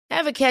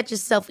Ever catch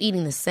yourself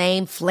eating the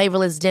same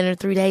flavorless dinner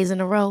 3 days in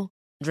a row?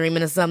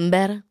 Dreaming of something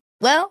better?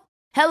 Well,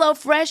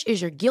 HelloFresh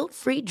is your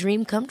guilt-free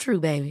dream come true,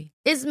 baby.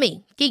 It's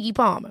me, Keke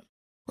Palmer.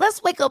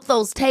 Let's wake up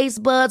those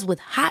taste buds with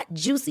hot,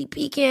 juicy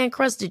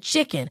pecan-crusted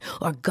chicken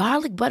or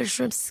garlic butter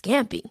shrimp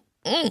scampi.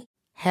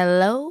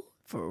 Hello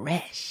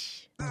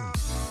Fresh.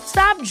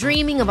 Stop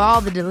dreaming of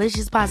all the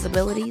delicious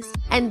possibilities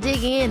and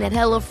dig in at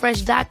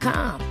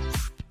HelloFresh.com.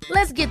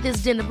 Let's get this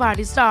dinner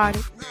party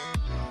started.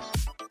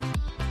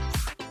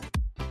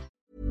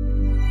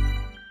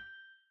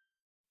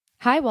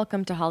 Hi,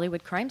 welcome to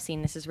Hollywood Crime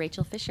Scene. This is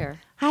Rachel Fisher.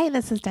 Hi,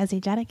 this is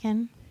Desi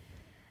Jetikin.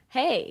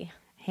 Hey.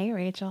 Hey,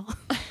 Rachel.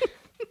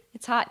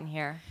 It's hot in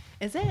here.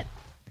 Is it?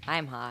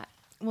 I'm hot.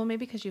 Well,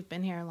 maybe because you've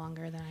been here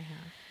longer than I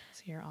have.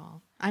 So you're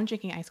all... I'm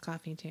drinking iced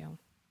coffee, too.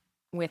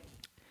 With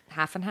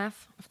half and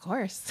half? Of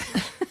course.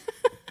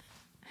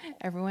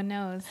 Everyone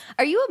knows.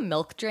 Are you a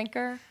milk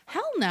drinker?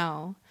 Hell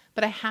no.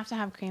 But I have to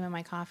have cream in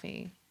my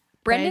coffee.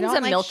 Brendan's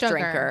a milk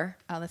drinker.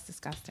 Oh, that's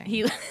disgusting.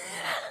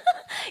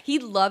 He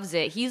loves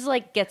it. He's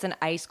like gets an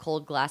ice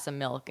cold glass of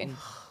milk and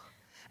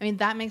I mean,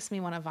 that makes me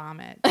want to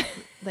vomit.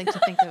 Like to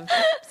think of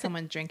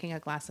someone drinking a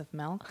glass of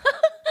milk.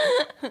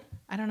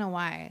 I don't know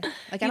why.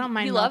 Like I don't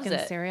mind milk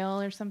in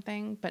cereal or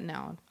something, but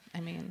no. I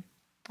mean,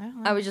 I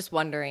don't know. I was just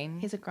wondering.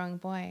 He's a growing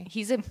boy.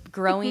 He's a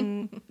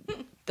growing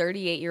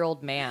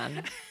 38-year-old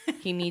man.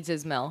 He needs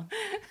his milk.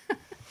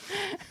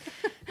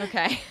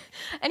 Okay.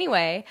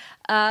 Anyway,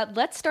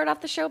 let's start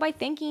off the show by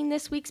thanking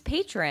this week's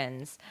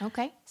patrons.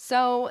 Okay.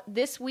 So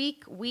this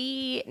week,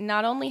 we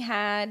not only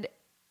had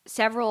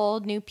several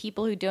new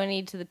people who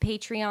donated to the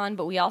Patreon,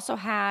 but we also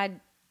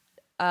had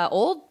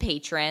old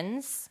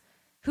patrons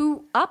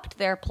who upped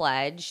their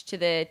pledge to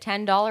the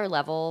 $10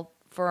 level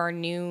for our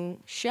new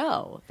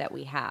show that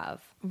we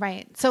have.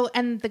 Right. So,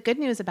 and the good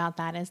news about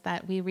that is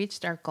that we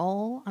reached our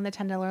goal on the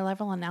 $10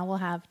 level, and now we'll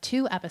have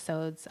 2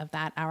 episodes of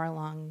that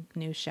hour-long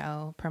new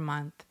show per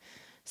month.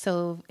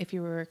 So if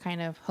you were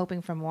kind of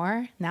hoping for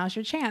more, now's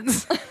your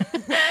chance.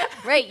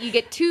 Right. You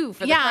get 2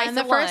 for the price of one. Yeah, and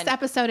the first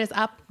episode is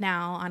up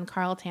now on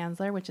Carl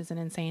Tanzler, which is an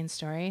insane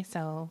story.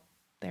 So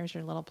there's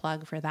your little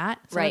plug for that.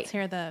 So right. Let's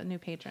hear the new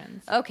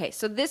patrons. Okay.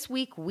 So this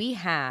week we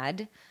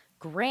had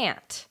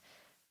Grant,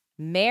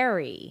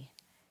 Mary,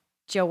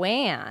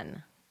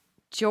 Joanne,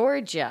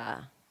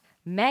 Georgia,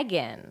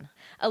 Megan,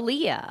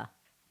 Aaliyah,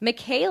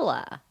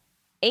 Michaela,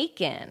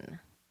 Aiken,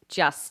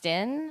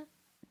 Justin,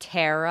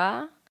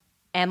 Tara,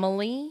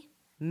 Emily,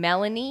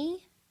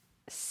 Melanie,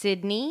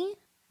 Sydney,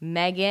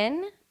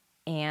 Megan,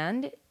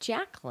 and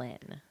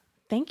Jacqueline.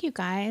 Thank you,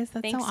 guys.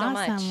 That's Thanks so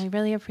awesome. Much. We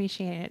really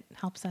appreciate it. It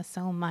helps us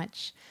so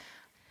much.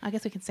 I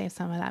guess we can save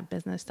some of that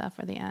business stuff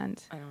for the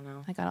end. I don't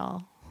know. I got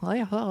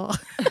all...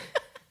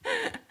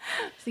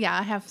 So yeah,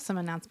 I have some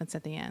announcements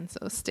at the end,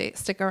 so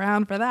stick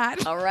around for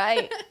that. All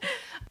right.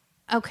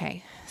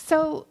 Okay,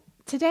 so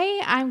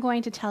today I'm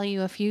going to tell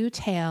you a few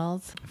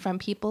tales from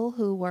people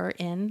who were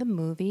in the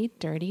movie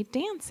Dirty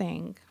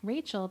Dancing.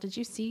 Rachel, did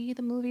you see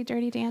the movie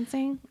Dirty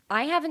Dancing?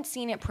 I haven't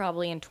seen it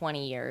probably in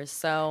 20 years,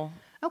 so...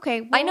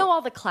 Okay. Well, I know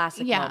all the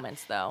classic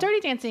moments, though.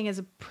 Dirty Dancing is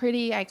a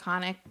pretty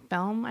iconic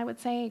film, I would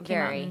say. It came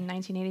out Very. in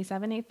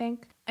 1987, I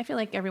think. I feel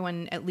like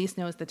everyone at least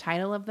knows the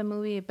title of the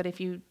movie, but if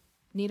you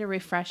need a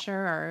refresher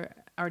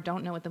or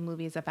don't know what the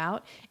movie is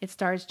about, it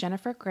stars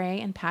Jennifer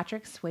Grey and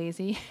Patrick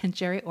Swayze and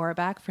Jerry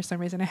Orbach. For some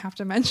reason, I have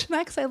to mention that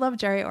because I love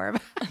Jerry Orbach.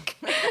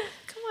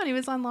 Come on, he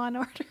was on Law &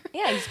 Order.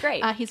 Yeah, he's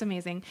great. He's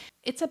amazing.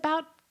 It's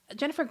about...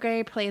 Jennifer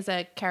Grey plays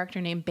a character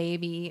named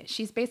Baby.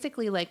 She's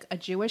basically like a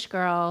Jewish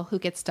girl who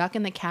gets stuck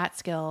in the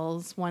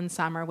Catskills one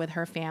summer with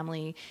her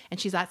family,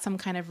 and she's at some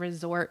kind of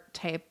resort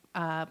type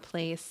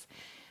place.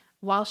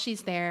 While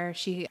she's there,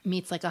 she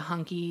meets like a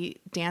hunky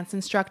dance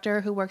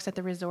instructor who works at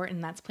the resort,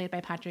 and that's played by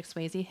Patrick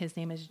Swayze. His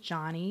name is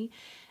Johnny.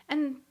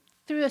 And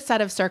through a set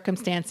of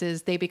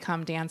circumstances, they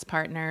become dance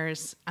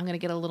partners. I'm going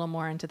to get a little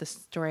more into the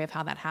story of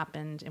how that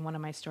happened in one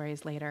of my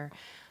stories later.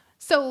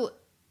 So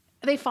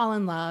they fall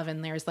in love,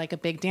 and there's like a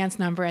big dance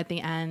number at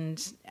the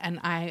end, and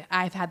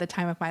I've had the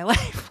time of my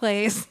life.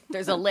 Plays.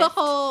 There's a lift.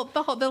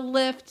 The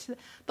lift,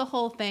 the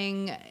whole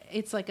thing.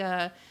 It's like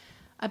a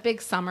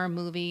big summer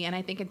movie, and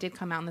I think it did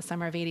come out in the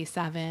summer of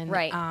 '87.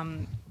 Right.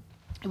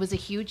 It was a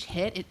huge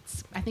hit.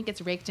 I think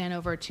it's raked in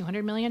over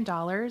 $200 million.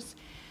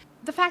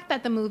 The fact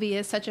that the movie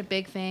is such a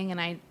big thing,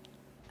 and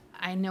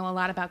I know a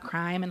lot about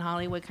crime and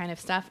Hollywood kind of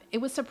stuff, it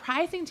was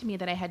surprising to me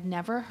that I had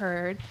never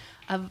heard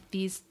of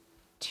these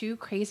 2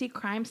 crazy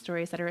crime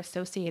stories that are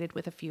associated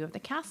with a few of the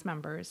cast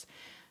members.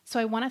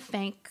 So I want to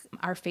thank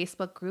our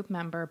Facebook group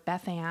member,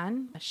 Beth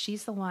Ann.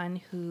 She's the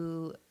one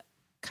who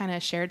kind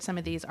of shared some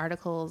of these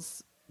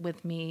articles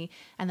with me,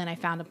 and then I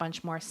found a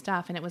bunch more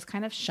stuff, and it was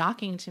kind of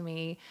shocking to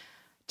me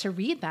to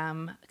read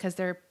them because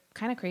they're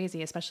kind of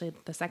crazy, especially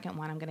the second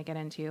one I'm going to get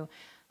into.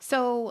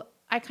 So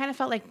I kind of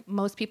felt like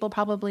most people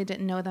probably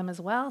didn't know them as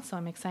well, so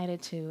I'm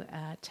excited to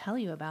tell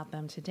you about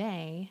them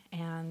today.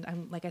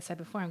 And like I said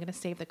before, I'm going to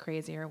save the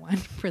crazier one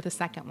for the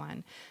second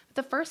one.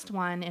 The first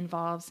one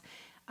involves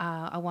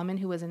a woman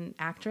who was an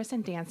actress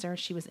and dancer.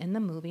 She was in the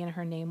movie, and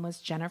her name was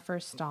Jennifer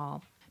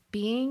Stahl.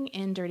 being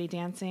in Dirty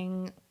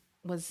Dancing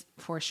was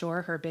for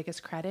sure her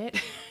biggest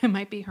credit. It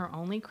might be her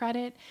only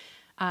credit.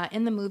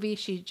 In the movie,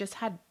 she just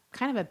had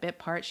kind of a bit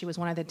part. She was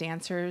one of the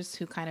dancers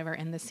who kind of are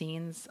in the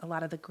scenes, a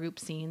lot of the group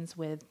scenes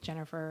with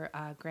Jennifer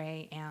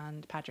Grey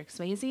and Patrick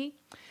Swayze.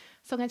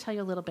 So I'm going to tell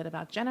you a little bit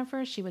about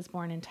Jennifer. She was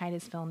born in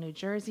Titusville, New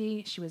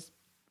Jersey. She was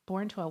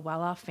born to a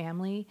well-off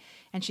family,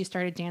 and she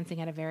started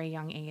dancing at a very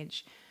young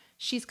age.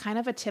 She's kind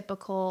of a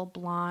typical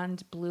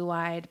blonde,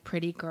 blue-eyed,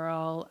 pretty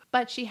girl,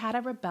 but she had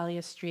a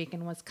rebellious streak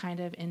and was kind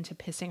of into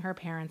pissing her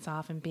parents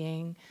off and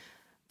being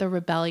the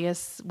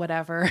rebellious,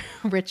 whatever,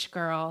 rich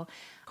girl.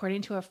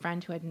 According to a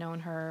friend who had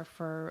known her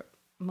for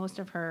most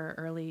of her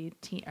early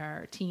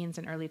teens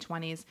and early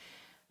 20s,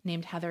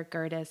 named Heather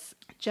Gerdes,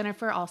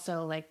 Jennifer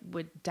also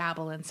would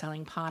dabble in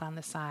selling pot on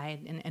the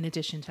side in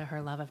addition to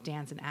her love of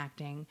dance and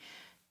acting.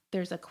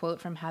 There's a quote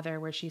from Heather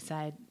where she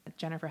said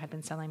Jennifer had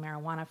been selling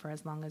marijuana for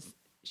as long as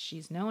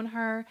she's known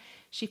her.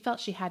 She felt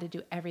she had to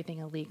do everything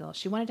illegal.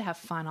 She wanted to have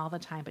fun all the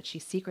time, but she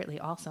secretly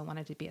also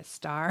wanted to be a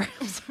star.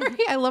 I'm sorry,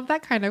 I love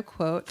that kind of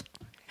quote.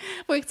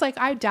 Well, it's like,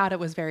 I doubt it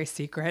was very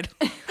secret,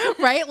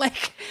 right?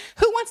 Like,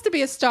 who wants to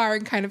be a star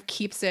and kind of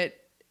keeps it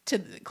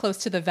close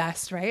to the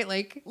vest, right?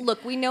 Like,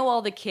 look, we know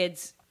all the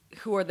kids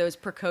who are those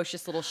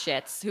precocious little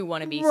shits who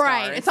want to be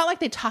right. stars. It's not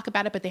like they talk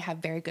about it, but they have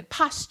very good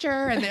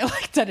posture and they're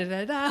like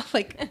da-da-da-da,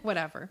 like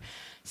whatever.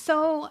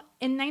 So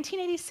in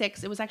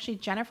 1986, it was actually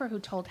Jennifer who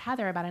told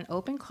Heather about an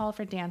open call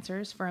for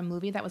dancers for a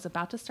movie that was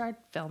about to start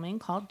filming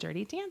called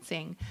Dirty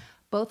Dancing.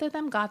 Both of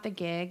them got the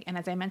gig, and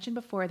as I mentioned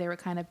before, they were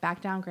kind of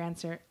back down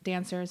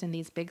dancers in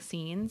these big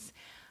scenes.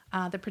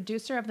 The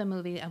producer of the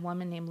movie, a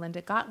woman named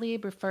Linda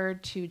Gottlieb,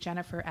 referred to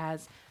Jennifer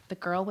as the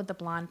girl with the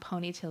blonde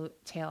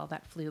ponytail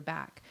that flew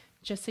back,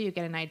 just so you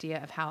get an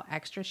idea of how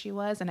extra she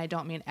was. And I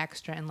don't mean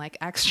extra and like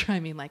extra, I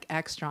mean like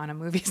extra on a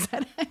movie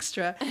set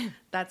extra.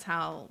 That's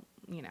how,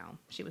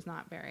 she was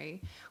not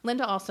very...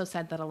 Linda also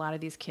said that a lot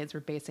of these kids were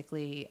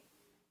basically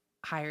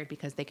hired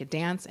because they could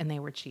dance and they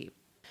were cheap.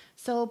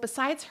 So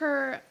besides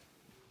her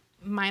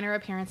minor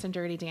appearance in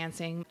Dirty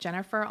Dancing,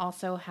 Jennifer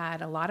also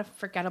had a lot of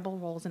forgettable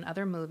roles in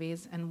other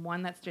movies, and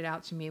one that stood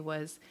out to me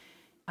was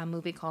a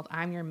movie called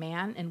I'm Your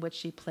Man, in which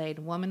she played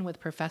Woman with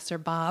Professor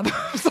Bob.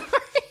 Sorry.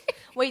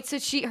 Wait, so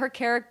her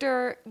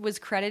character was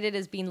credited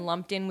as being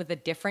lumped in with a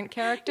different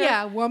character?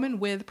 Yeah, Woman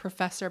with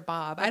Professor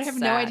Bob. That's I have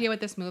sad. no idea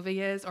what this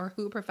movie is or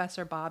who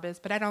Professor Bob is,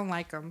 but I don't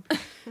like him.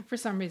 For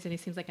some reason, he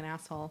seems like an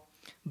asshole.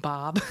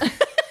 Bob.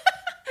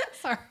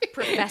 Sorry.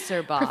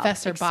 Professor Bob.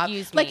 Professor Bob.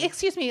 Excuse me.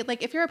 Excuse me.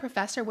 Like, if you're a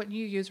professor, wouldn't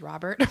you use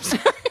Robert? I'm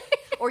sorry.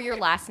 Or your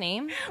last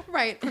name?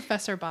 Right,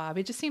 Professor Bob.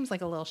 It just seems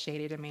like a little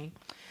shady to me.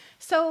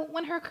 So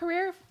when her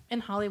career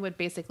in Hollywood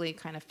basically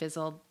kind of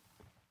fizzled,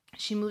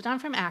 she moved on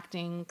from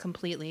acting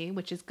completely,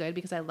 which is good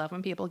because I love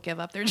when people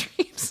give up their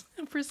dreams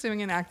of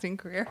pursuing an acting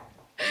career.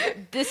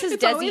 This is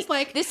It's always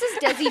Desi. This is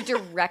Desi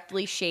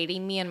directly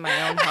shading me in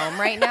my own home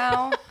right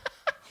now.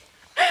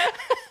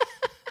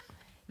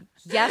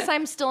 Yes,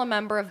 I'm still a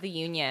member of the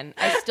union.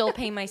 I still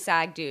pay my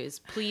SAG dues.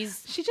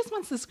 Please. She just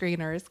wants the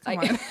screeners. Come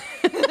on.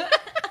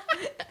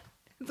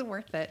 It's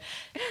worth it.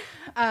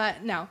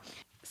 No.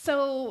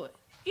 So,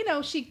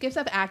 she gives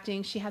up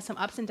acting. She has some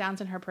ups and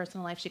downs in her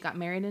personal life. She got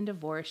married and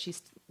divorced.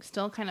 She's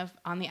still kind of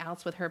on the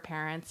outs with her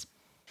parents.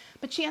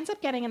 But she ends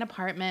up getting an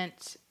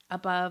apartment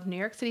above New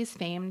York City's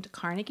famed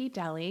Carnegie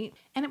Deli.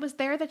 And it was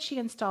there that she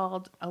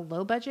installed a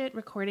low-budget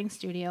recording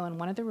studio in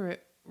one of the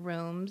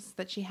rooms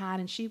that she had,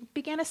 and she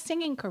began a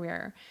singing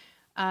career.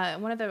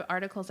 One of the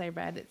articles I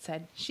read, it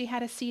said she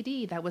had a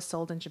CD that was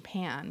sold in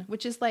Japan,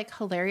 which is like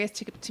hilarious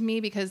to me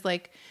because,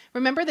 like,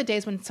 remember the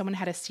days when someone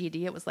had a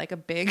CD? It was like a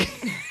big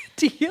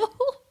deal.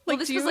 Well,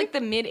 this was like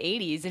the mid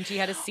 80s and she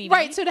had a CD.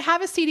 Right. So to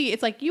have a CD,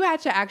 it's like you had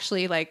to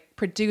actually like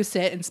produce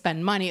it and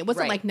spend money. It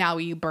wasn't Right. like now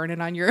you burn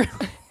it on your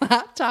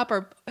laptop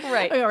or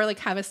Right. or like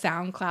have a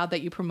SoundCloud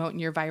that you promote in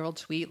your viral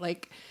tweet.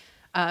 Like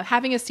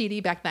having a CD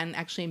back then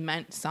actually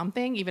meant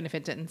something, even if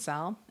it didn't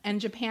sell. And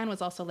Japan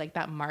was also like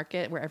that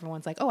market where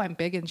everyone's like, oh, I'm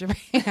big in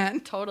Japan.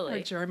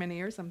 Totally. Or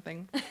Germany or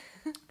something.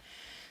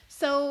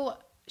 So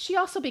she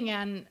also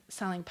began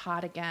selling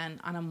pot again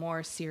on a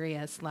more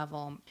serious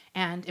level.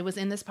 And it was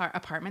in this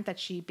apartment that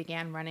she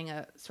began running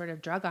a sort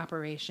of drug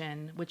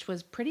operation, which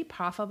was pretty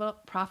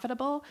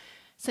profitable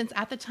since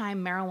at the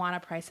time marijuana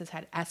prices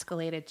had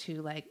escalated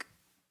to like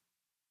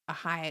a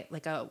high,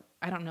 like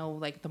I don't know,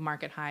 like the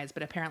market highs,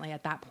 but apparently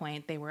at that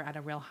point they were at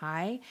a real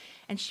high.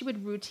 And she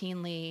would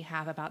routinely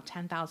have about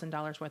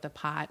 $10,000 worth of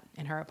pot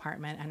in her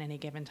apartment at any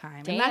given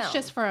time. Damn. And that's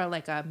just for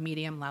like a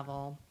medium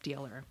level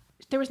dealer.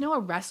 There was no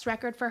arrest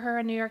record for her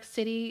in New York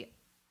City.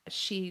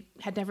 She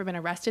had never been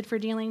arrested for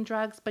dealing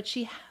drugs, but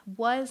she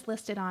was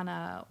listed on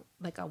a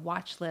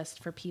watch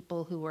list for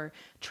people who were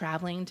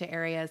traveling to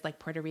areas like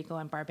Puerto Rico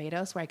and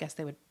Barbados, where I guess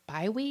they would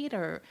buy weed,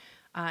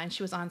 and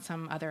she was on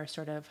some other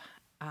sort of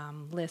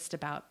list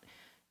about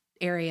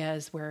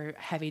areas where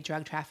heavy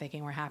drug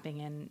trafficking were happening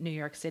in New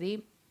York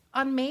City.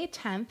 On May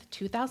 10th,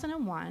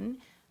 2001,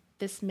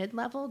 This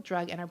mid-level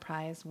drug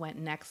enterprise went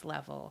next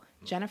level.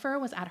 Jennifer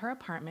was at her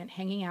apartment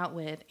hanging out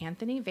with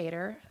Anthony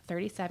Vader,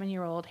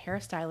 37-year-old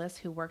hairstylist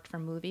who worked for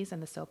movies and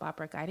the soap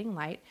opera Guiding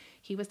Light.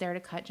 He was there to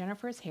cut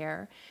Jennifer's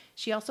hair.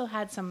 She also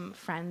had some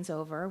friends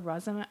over,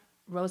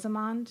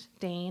 Rosamond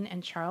Dane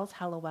and Charles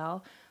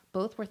Hallowell.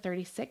 Both were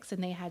 36,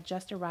 and they had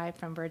just arrived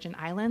from Virgin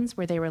Islands,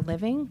 where they were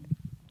living.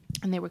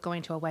 And they were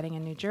going to a wedding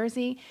in New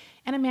Jersey,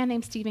 and a man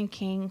named Stephen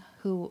King,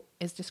 who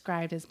is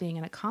described as being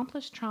an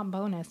accomplished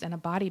trombonist and a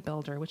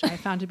bodybuilder, which I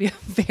found to be a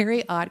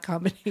very odd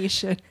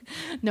combination.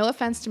 No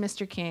offense to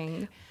Mr.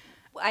 King.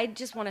 I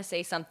just want to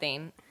say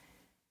something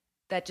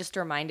that just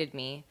reminded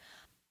me.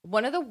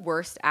 One of the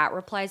worst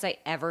 @replies I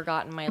ever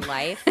got in my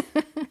life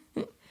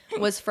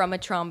was from a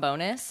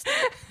trombonist.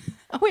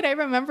 Oh, wait, I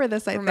remember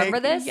this, I Remember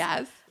think. this?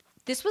 Yes.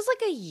 This was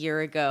like a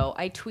year ago.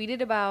 I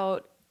tweeted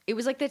about, it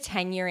was like the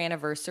 10-year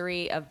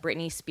anniversary of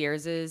Britney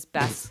Spears'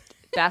 best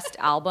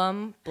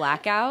album,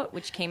 Blackout,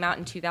 which came out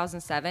in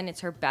 2007.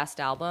 It's her best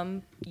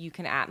album. You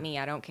can @me.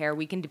 I don't care.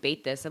 We can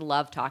debate this. I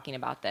love talking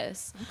about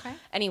this. Okay.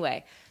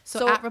 Anyway.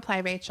 So @reply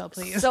Rachel,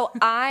 please. So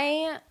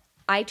I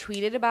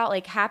tweeted about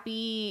like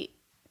happy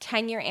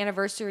 10-year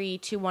anniversary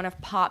to one of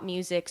pop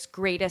music's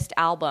greatest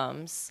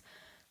albums,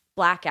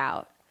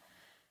 Blackout.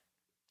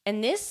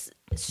 And this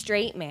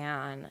straight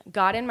man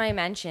got in my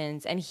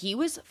mentions, and he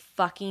was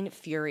fucking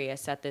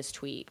furious at this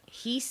tweet.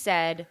 He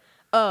said,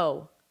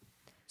 "Oh,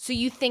 so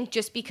you think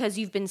just because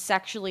you've been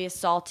sexually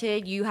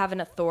assaulted, you have an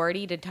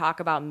authority to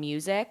talk about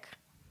music?"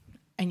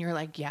 And you're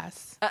like,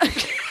 yes.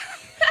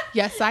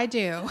 Yes, I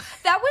do.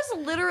 That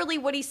was literally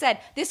what he said.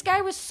 This guy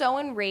was so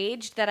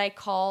enraged that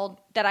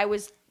I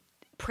was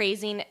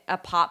praising a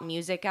pop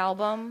music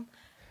album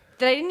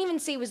that I didn't even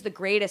say it was the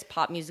greatest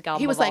pop music album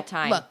He was of all like,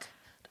 time. look,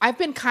 I've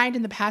been kind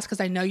in the past because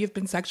I know you've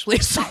been sexually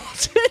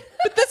assaulted,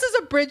 but this is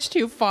a bridge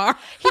too far.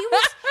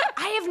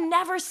 I have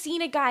never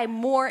seen a guy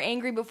more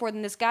angry before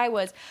than this guy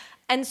was.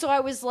 And so I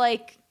was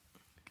like,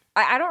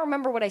 I don't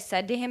remember what I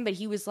said to him, but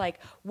he was like,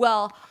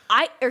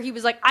 I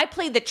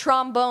played the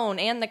trombone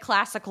and the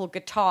classical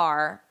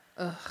guitar.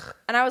 Ugh.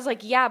 And I was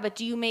like, yeah, but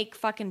do you make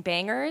fucking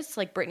bangers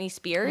like Britney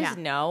Spears? Yeah.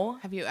 No.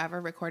 Have you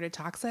ever recorded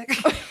Toxic?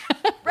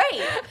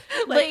 Right.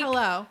 like,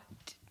 hello.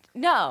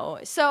 No.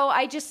 So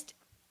I just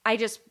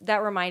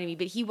that reminded me,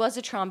 but he was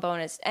a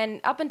trombonist,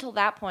 and up until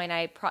that point,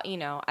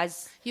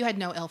 as you had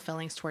no ill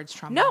feelings towards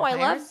trombone. No,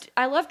 players?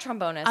 I love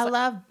trombonists. I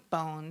love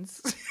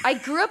bones. I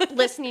grew up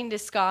listening to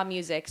ska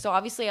music, so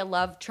obviously I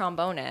love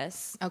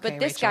trombonists. Okay, but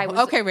this Rachel. guy was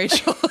okay,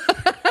 Rachel.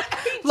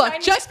 Look,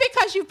 just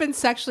because you've been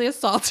sexually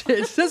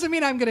assaulted doesn't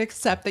mean I'm going to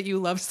accept that you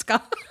love ska.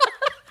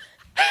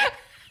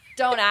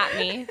 Don't at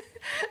me.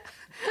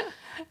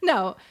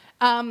 No.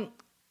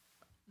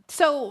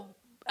 So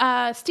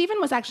Stephen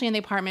was actually in the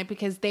apartment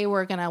because they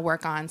were going to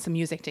work on some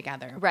music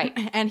together. Right.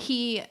 And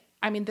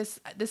this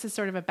is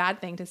sort of a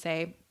bad thing to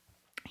say.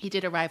 He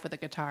did arrive with a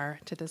guitar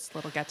to this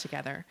little get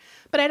together,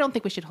 but I don't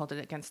think we should hold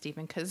it against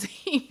Stephen because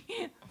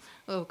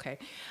okay.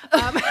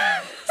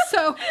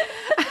 So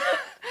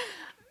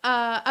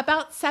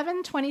about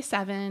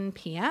 7:27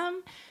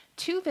 p.m.,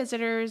 two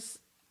visitors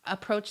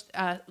approached,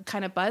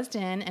 kind of buzzed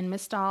in, and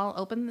Miss Stahl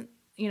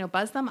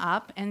buzzed them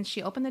up, and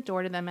she opened the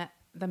door to them,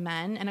 the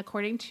men. And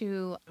according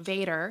to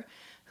Vader,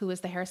 who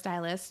was the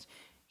hairstylist,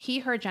 he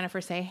heard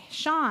Jennifer say,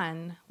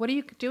 "Sean, what are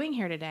you doing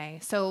here today?"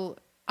 So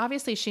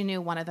obviously she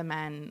knew one of the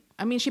men.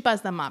 I mean, she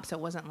buzzed them up, so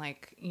it wasn't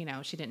like,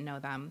 she didn't know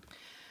them.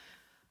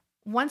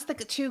 Once the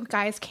two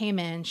guys came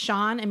in,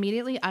 Sean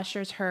immediately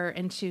ushers her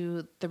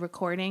into the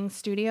recording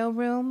studio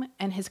room,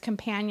 and his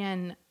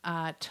companion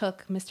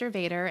took Mr.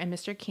 Vader and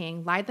Mr.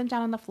 King, lied them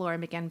down on the floor,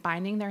 and began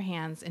binding their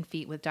hands and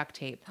feet with duct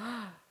tape.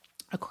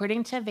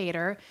 According to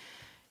Vader,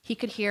 he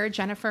could hear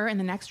Jennifer in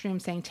the next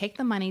room saying, "Take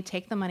the money,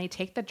 take the money,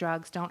 take the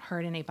drugs, don't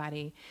hurt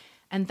anybody."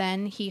 And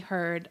then he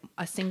heard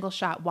a single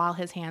shot while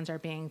his hands are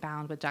being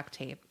bound with duct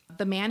tape.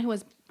 The man who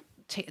was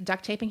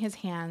duct taping his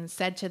hands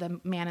said to the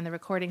man in the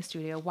recording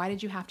studio, "Why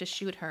did you have to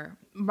shoot her?"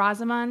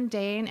 Rosamond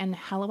Dane and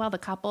Hallowell, the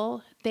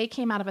couple, they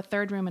came out of a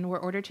third room and were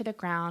ordered to the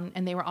ground,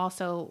 and they were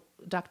also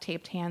duct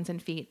taped hands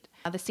and feet.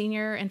 The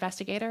senior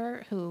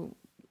investigator, who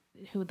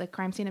the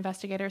crime scene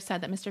investigator,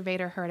 said that Mr.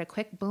 Vader heard a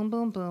quick boom,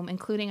 boom, boom,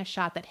 including a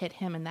shot that hit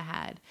him in the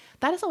head.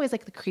 That is always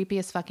like the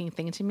creepiest fucking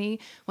thing to me,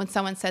 when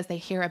someone says they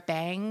hear a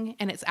bang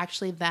and it's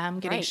actually them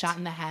getting shot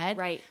in the head.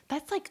 Right.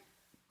 That's like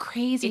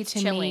crazy it's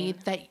to chilling. me.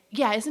 That,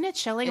 yeah, isn't it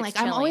chilling? It's like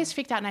chilling. I'm always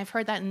freaked out, and I've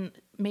heard that in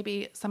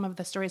maybe some of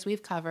the stories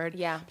we've covered.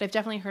 Yeah. But I've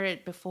definitely heard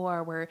it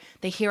before where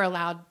they hear a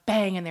loud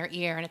bang in their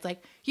ear, and it's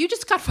like, you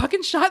just got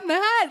fucking shot in the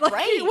head. Like,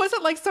 Right. It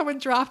wasn't like someone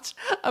dropped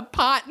a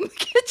pot in the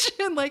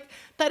kitchen. Like,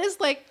 that is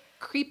like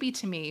creepy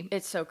to me.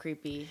 It's so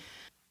creepy.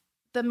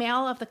 The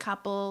male of the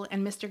couple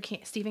and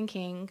Stephen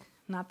King,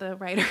 not the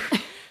writer,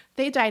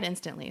 they died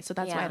instantly. So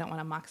that's why Yeah. I don't want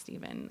to mock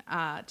Stephen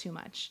too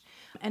much.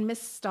 And Miss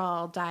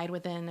Stahl died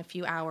within a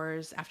few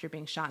hours after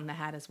being shot in the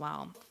head as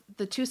well.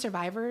 The two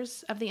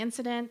survivors of the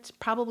incident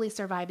probably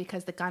survived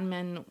because the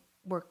gunmen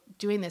were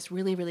doing this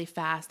really, really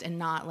fast and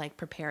not like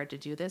prepared to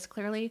do this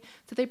clearly.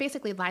 So they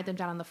basically lied them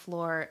down on the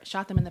floor,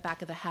 shot them in the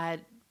back of the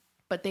head,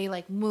 but they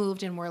like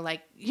moved and were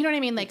like, you know what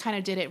I mean? They kind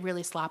of did it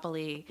really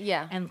sloppily.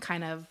 Yeah. And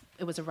kind of,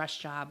 it was a rush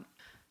job.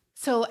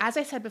 So as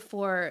I said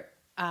before,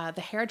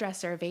 the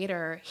hairdresser,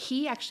 Vader,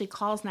 he actually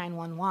calls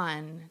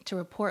 911 to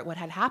report what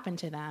had happened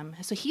to them.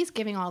 So he's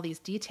giving all these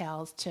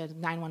details to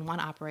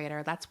 911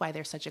 operator. That's why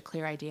there's such a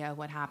clear idea of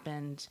what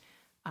happened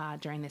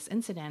during this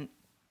incident.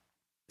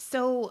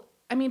 So,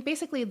 I mean,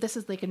 basically, this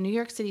is like a New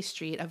York City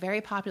street, a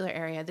very popular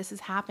area. This is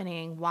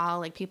happening while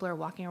like people are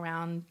walking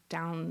around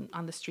down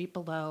on the street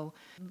below.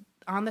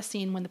 On the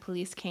scene when the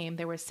police came,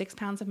 there were 6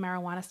 pounds of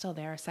marijuana still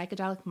there,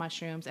 psychedelic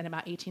mushrooms, and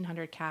about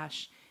 $1,800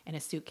 cash in a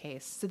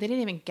suitcase. So they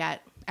didn't even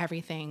get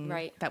everything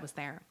that was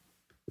there.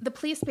 The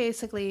police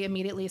basically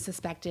immediately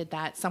suspected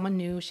that someone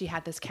knew she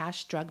had this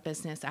cash drug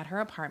business at her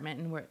apartment,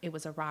 and it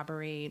was a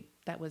robbery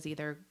that was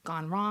either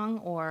gone wrong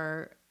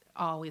or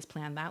always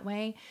planned that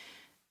way.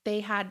 They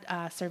had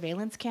a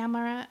surveillance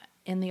camera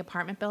in the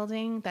apartment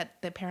building that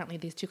apparently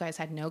these 2 guys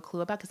had no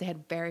clue about because they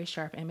had very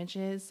sharp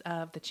images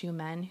of the 2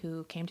 men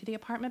who came to the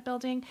apartment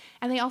building.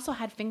 And they also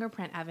had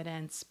fingerprint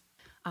evidence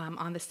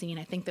on the scene.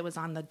 I think that was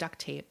on the duct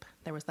tape.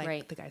 There was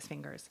like the guy's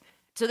fingers.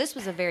 So this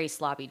was a very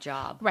sloppy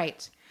job.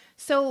 Right.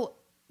 So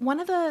one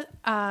of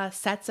the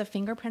sets of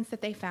fingerprints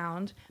that they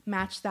found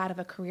matched that of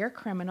a career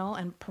criminal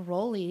and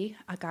parolee,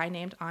 a guy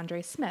named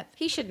Andre Smith.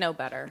 He should know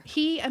better.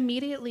 He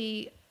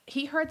immediately...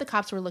 He heard the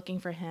cops were looking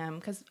for him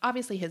because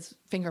obviously his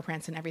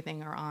fingerprints and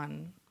everything are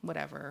on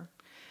whatever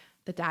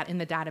in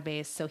the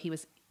database. So he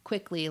was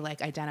quickly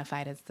like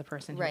identified as the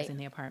person who was in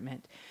the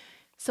apartment.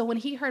 So when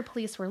he heard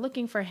police were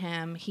looking for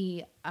him,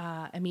 he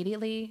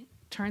immediately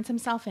turns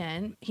himself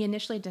in. He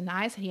initially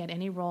denies that he had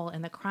any role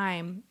in the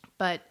crime,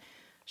 but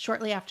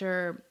shortly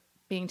after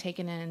being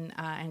taken in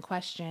and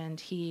questioned,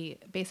 he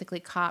basically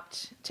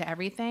copped to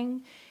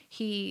everything.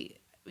 He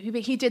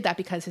did that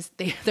because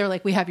they're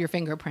like, we have your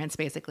fingerprints,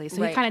 basically.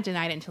 So he kind of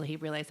denied it until he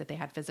realized that they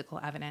had physical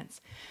evidence.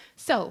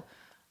 So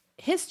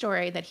his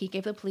story that he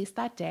gave the police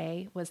that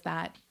day was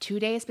that 2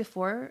 days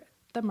before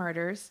the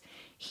murders,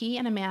 he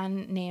and a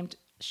man named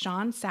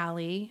Sean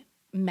Sally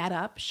met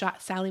up.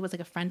 Sally was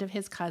like a friend of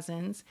his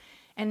cousin's.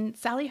 And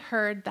Sally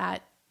heard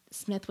that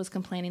Smith was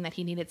complaining that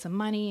he needed some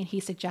money, and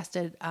he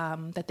suggested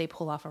that they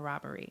pull off a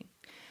robbery.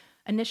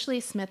 Initially,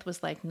 Smith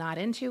was like not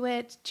into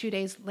it. 2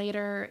 days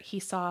later,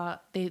 he saw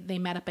they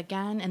met up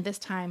again. And this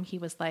time he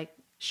was like,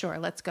 sure,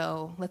 let's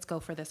go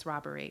for this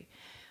robbery.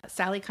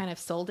 Sally kind of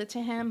sold it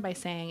to him by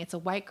saying it's a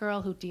white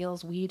girl who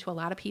deals weed to a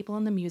lot of people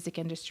in the music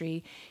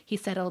industry. He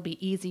said it'll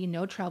be easy,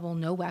 no trouble,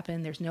 no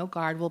weapon. There's no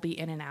guard. We'll be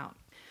in and out.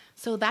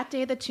 So that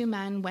day, the 2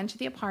 men went to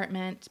the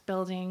apartment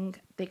building.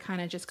 They kind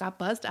of just got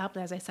buzzed up,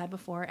 as I said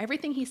before.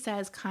 Everything he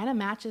says kind of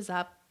matches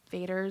up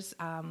Vader's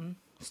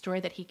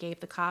story that he gave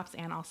the cops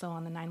and also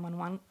on the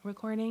 911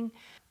 recording.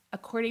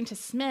 According to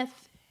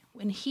Smith,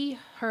 when he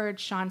heard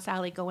Sean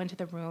Sally go into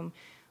the room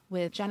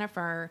with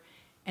Jennifer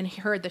and he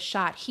heard the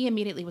shot, he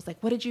immediately was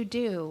like, what did you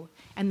do?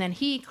 And then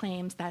he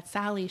claims that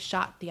Sally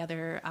shot the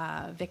other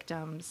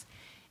victims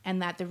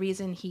and that the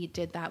reason he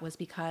did that was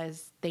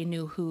because they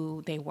knew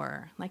who they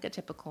were, like a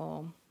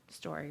typical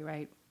story,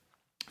 right?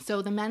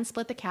 So the men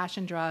split the cash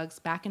and drugs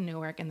back in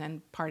Newark and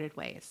then parted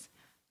ways.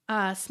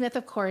 Smith,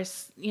 of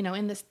course, you know,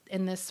 in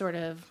this sort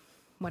of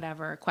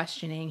whatever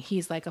questioning,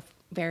 he's like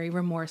very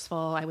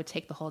remorseful. I would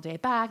take the whole day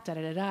back.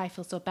 I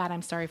feel so bad.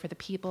 I'm sorry for the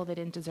people. They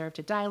didn't deserve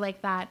to die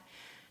like that.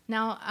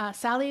 Now,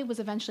 Sally was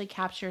eventually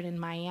captured in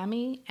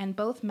Miami, and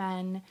both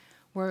men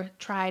were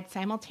tried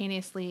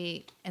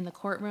simultaneously in the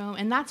courtroom,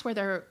 and that's where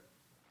their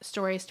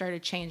stories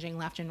started changing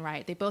left and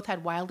right. They both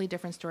had wildly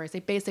different stories.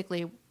 They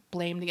basically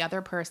blamed the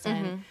other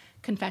person. Mm-hmm.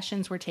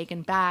 Confessions were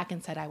taken back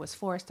and said, I was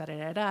forced,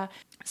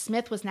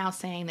 Smith was now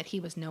saying that he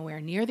was nowhere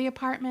near the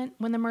apartment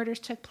when the murders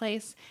took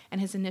place,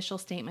 and his initial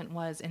statement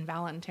was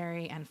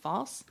involuntary and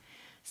false.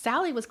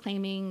 Sally was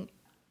claiming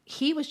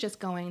he was just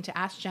going to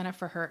ask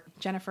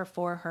Jennifer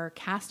for her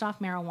cast-off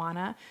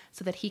marijuana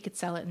so that he could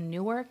sell it in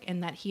Newark,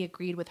 and that he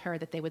agreed with her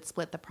that they would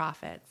split the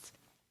profits.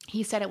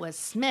 He said it was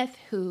Smith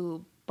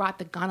who brought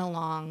the gun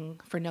along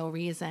for no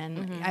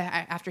reason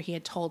after he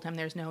had told him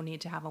there's no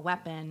need to have a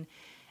weapon,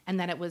 and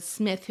that it was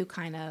Smith who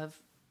kind of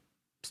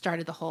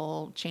started the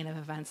whole chain of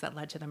events that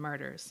led to the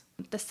murders.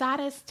 The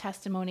saddest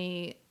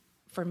testimony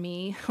for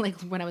me, like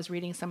when I was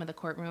reading some of the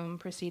courtroom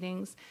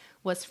proceedings,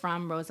 was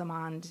from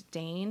Rosamond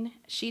Dane.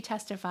 She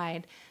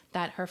testified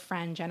that her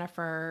friend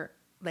Jennifer,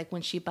 like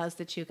when she buzzed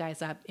the 2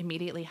 guys up,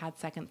 immediately had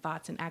second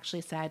thoughts and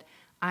actually said,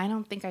 I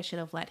don't think I should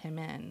have let him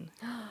in.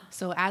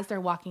 So as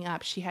they're walking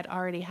up, she had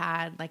already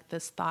had like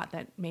this thought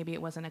that maybe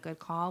it wasn't a good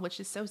call, which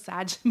is so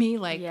sad to me.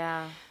 Like,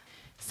 yeah.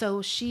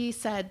 So she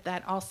said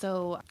that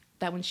also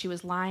that when she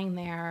was lying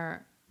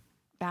there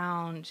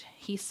bound,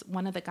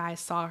 one of the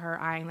guys saw her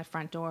eyeing the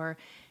front door,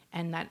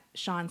 and that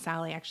Sean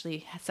Sally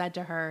actually said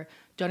to her,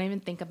 don't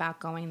even think about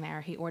going there.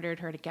 He ordered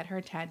her to get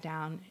her head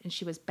down, and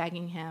she was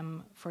begging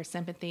him for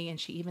sympathy, and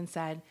she even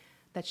said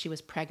that she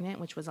was pregnant,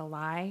 which was a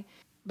lie.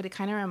 But it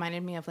kind of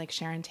reminded me of like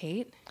Sharon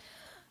Tate.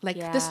 Like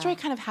this story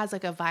kind of has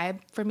like a vibe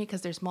for me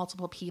because there's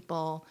multiple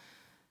people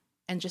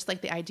And just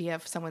like the idea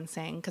of someone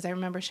saying, because I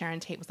remember Sharon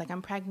Tate was like,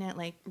 I'm pregnant,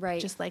 like,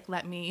 Right. just like,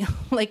 let me,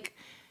 like,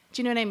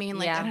 do you know what I mean?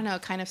 Like, Yeah. I don't know,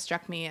 it kind of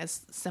struck me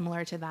as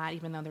similar to that,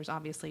 even though there's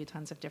obviously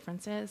tons of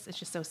differences. It's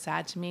just so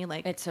sad to me.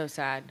 Like, It's so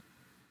sad.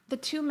 the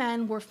two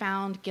men were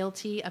found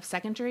guilty of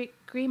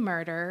second-degree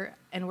murder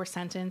and were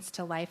sentenced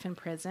to life in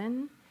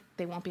prison.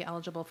 They won't be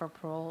eligible for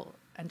parole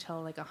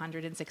until like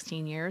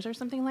 116 years or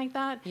something like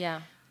that.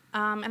 Yeah.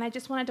 And I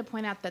just wanted to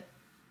point out that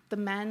the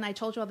men, I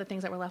told you all the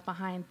things that were left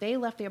behind, they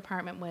left the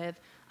apartment with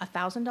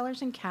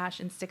 $1,000 in cash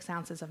and 6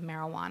 ounces of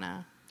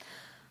marijuana.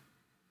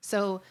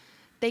 So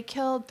they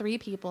killed 3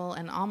 people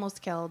and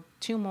almost killed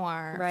 2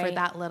 more for Right.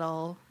 that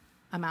little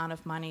amount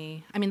of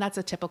money. I mean, that's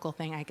a typical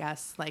thing, I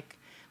guess, like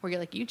where you're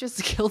like, you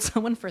just killed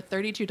someone for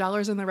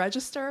 $32 in the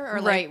register?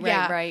 Or like,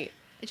 Right.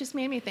 It just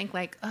made me think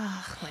like,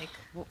 ugh, like,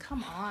 well,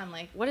 come on.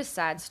 Like, What a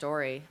sad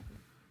story.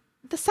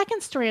 the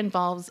second story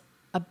involves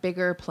a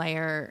bigger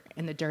player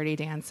in the Dirty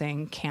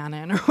Dancing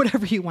canon, or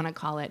whatever you want to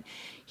call it.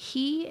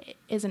 He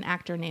is an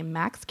actor named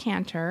Max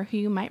Cantor, who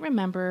you might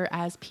remember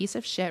as piece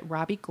of shit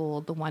Robbie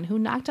Gould, the one who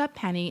knocked up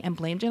Penny and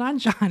blamed it on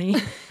Johnny.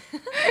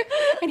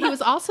 And he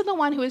was also the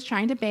one who was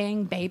trying to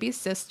bang Baby's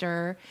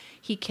sister.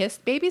 He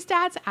kissed Baby's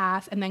dad's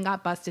ass and then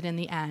got busted in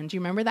the end. Do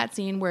you remember that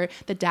scene where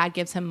the dad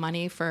gives him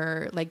money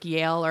for like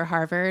Yale or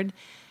Harvard?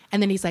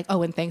 And then he's like,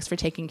 oh, and thanks for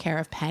taking care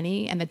of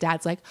Penny. And the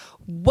dad's like,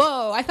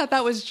 whoa, I thought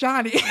that was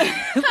Johnny.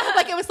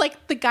 Like, it was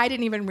like the guy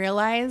didn't even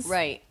realize.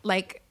 Right.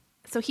 Like,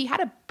 so he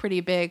had a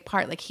pretty big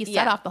part. Like, he set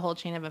Yeah. off the whole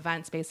chain of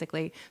events,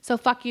 basically. So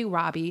fuck you,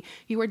 Robbie.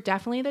 You were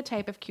definitely the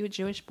type of cute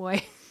Jewish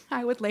boy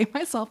I would lay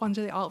myself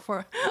onto the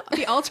altar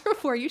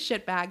for, you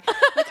shitbag.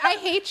 Like, I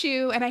hate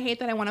you, and I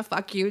hate that I want to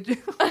fuck you,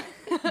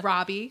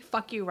 Robbie.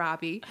 Fuck you,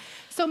 Robbie.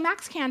 So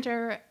Max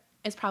Cantor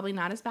is probably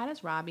not as bad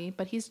as Robbie,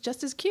 but he's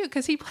just as cute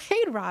because he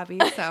played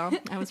Robbie. So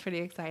I was pretty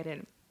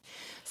excited.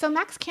 So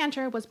Max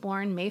Cantor was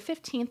born May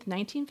 15th,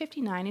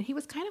 1959, and he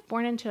was kind of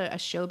born into a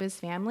showbiz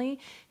family.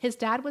 His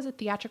dad was a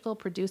theatrical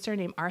producer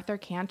named Arthur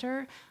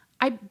Cantor.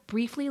 I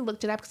briefly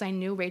looked it up because I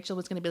knew Rachel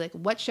was going to be like,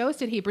 what shows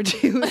did he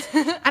produce?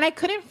 And I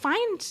couldn't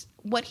find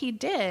what he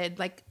did.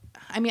 Like,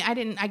 I mean,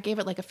 I gave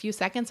it like a few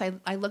seconds.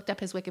 I looked up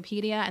his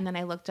Wikipedia, and then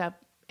I looked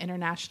up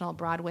International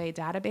Broadway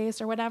Database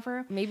or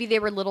whatever. Maybe they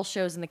were little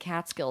shows in the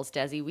Catskills,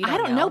 Desi. We I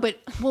don't know. know, but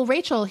well,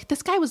 Rachel,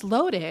 this guy was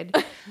loaded.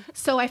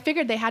 So I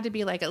figured they had to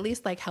be like at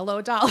least like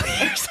Hello Dolly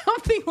or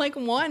something, like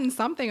one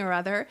something or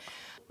other.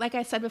 Like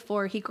I said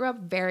before, he grew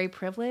up very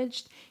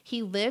privileged.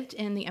 He lived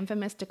in the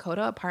infamous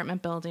Dakota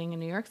apartment building in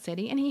New York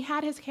City, and he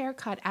had his hair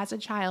cut as a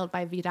child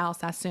by Vidal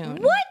Sassoon.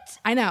 What?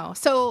 I know.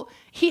 So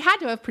he had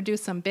to have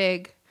produced some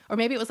big, or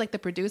maybe it was like the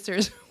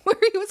producers where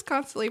he was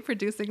constantly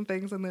producing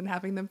things and then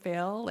having them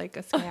fail, like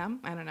a scam.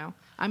 I don't know.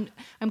 I'm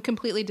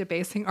completely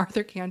debasing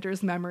Arthur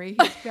Cantor's memory.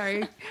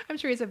 I'm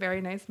sure he's a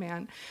very nice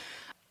man.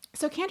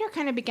 So Cantor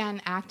kind of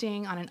began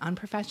acting on an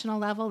unprofessional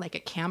level, like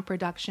at camp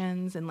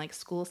productions and like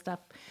school stuff.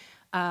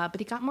 But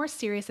he got more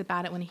serious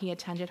about it when he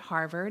attended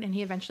Harvard, and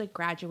he eventually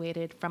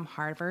graduated from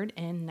Harvard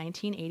in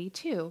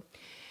 1982.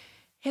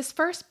 His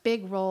first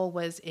big role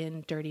was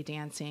in Dirty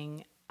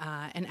Dancing.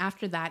 And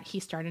after that, he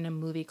starred in a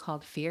movie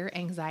called Fear,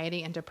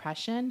 Anxiety, and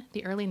Depression,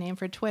 the early name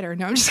for Twitter.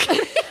 No, I'm just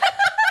kidding.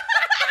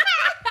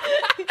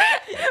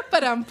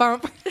 But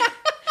bump.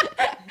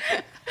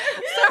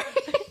 Sorry.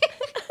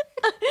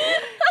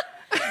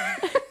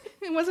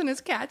 It wasn't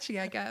as catchy,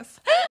 I guess.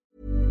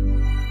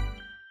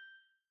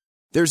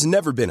 There's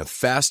never been a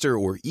faster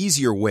or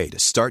easier way to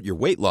start your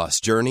weight loss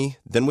journey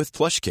than with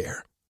PlushCare.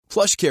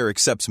 PlushCare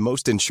accepts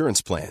most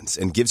insurance plans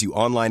and gives you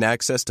online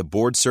access to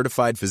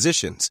board-certified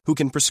physicians who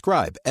can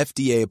prescribe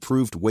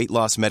FDA-approved weight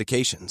loss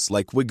medications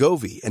like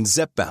Wegovy and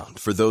Zepbound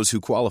for those who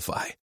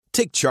qualify.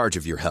 Take charge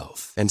of your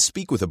health and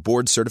speak with a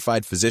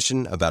board-certified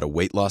physician about a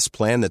weight loss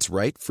plan that's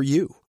right for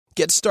you.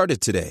 Get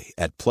started today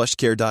at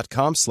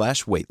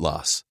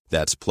plushcare.com/weight-loss.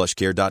 That's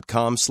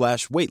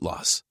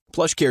plushcare.com/weight-loss.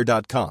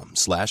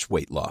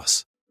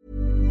 plushcare.com/weight-loss.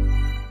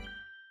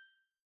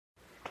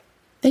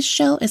 This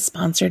show is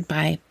sponsored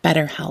by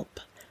BetterHelp.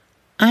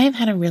 I have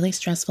had a really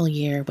stressful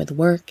year with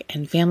work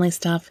and family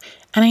stuff,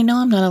 and I know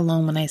I'm not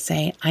alone when I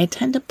say I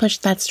tend to push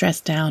that stress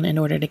down in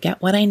order to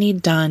get what I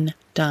need done,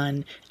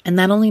 and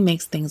that only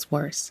makes things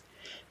worse.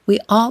 We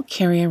all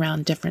carry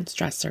around different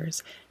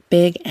stressors,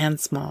 big and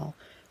small.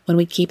 When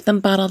we keep them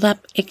bottled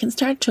up, it can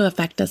start to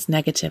affect us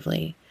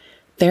negatively.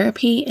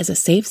 Therapy is a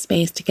safe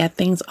space to get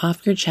things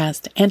off your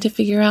chest and to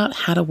figure out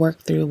how to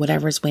work through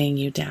whatever's weighing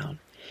you down.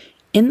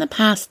 In the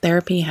past,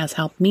 therapy has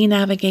helped me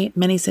navigate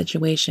many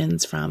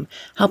situations, from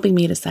helping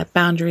me to set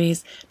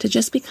boundaries to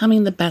just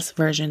becoming the best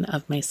version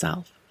of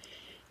myself.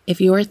 If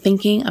you are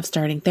thinking of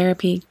starting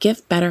therapy,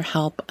 give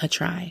BetterHelp a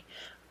try.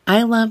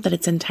 I love that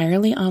it's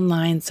entirely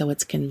online, so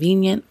it's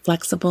convenient,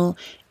 flexible,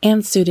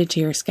 and suited to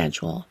your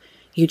schedule.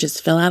 You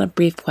just fill out a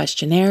brief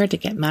questionnaire to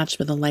get matched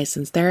with a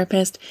licensed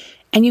therapist,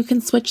 and you can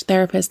switch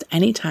therapists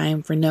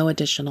anytime for no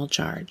additional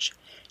charge.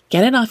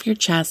 Get it off your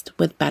chest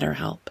with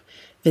BetterHelp.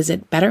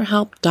 Visit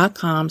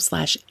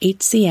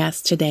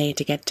BetterHelp.com/HCS today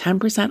to get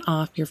 10%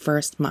 off your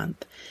first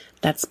month.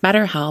 That's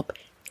BetterHelp,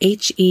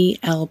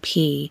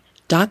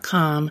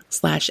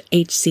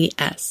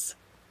 rocketmoney.com/HCS.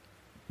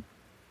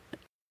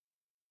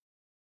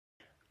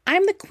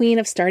 I'm the queen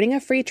of starting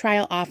a free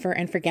trial offer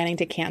and forgetting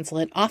to cancel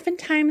it,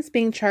 oftentimes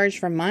being charged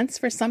for months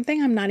for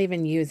something I'm not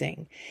even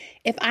using.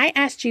 If I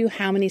asked you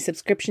how many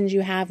subscriptions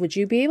you have, would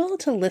you be able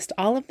to list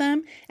all of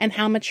them and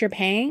how much you're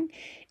paying?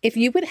 If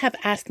you would have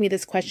asked me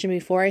this question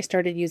before I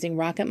started using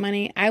Rocket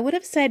Money, I would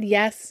have said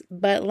yes,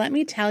 but let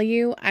me tell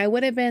you, I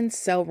would have been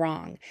so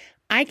wrong.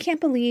 I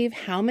can't believe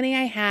how many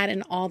I had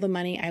and all the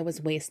money I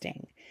was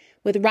wasting.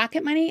 With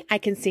Rocket Money, I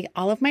can see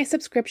all of my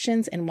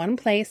subscriptions in one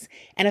place,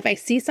 and if I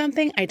see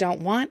something I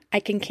don't want,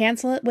 I can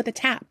cancel it with a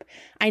tap.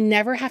 I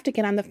never have to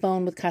get on the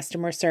phone with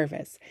customer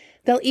service.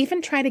 They'll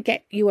even try to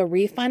get you a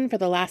refund for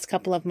the last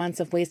couple of months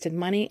of wasted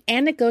money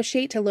and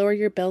negotiate to lower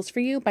your bills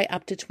for you by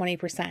up to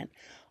 20%.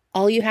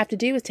 All you have to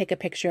do is take a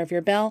picture of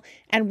your bill,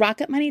 and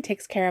Rocket Money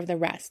takes care of the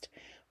rest.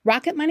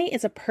 Rocket Money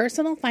is a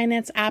personal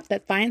finance app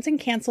that finds and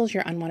cancels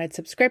your unwanted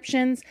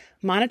subscriptions,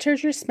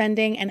 monitors your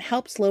spending, and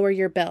helps lower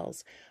your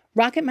bills.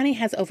 Rocket Money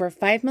has over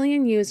 5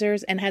 million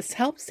users and has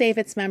helped save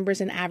its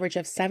members an average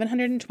of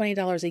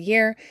 $720 a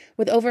year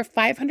with over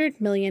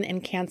 500 million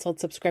in canceled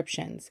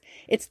subscriptions.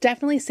 It's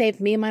definitely saved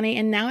me money,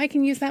 and now I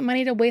can use that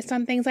money to waste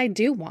on things I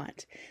do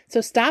want.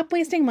 So stop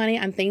wasting money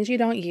on things you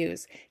don't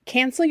use.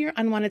 Cancel your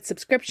unwanted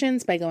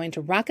subscriptions by going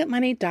to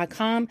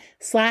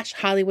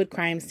rocketmoney.com/Hollywood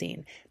crime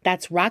scene.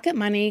 That's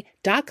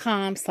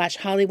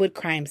rocketmoney.com/Hollywood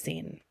crime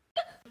scene.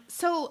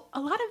 So a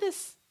lot of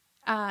this,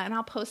 and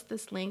I'll post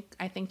this link,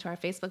 I think, to our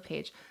Facebook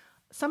page.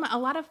 A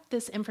lot of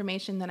this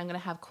information that I'm going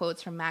to have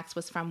quotes from Max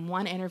was from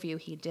one interview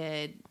he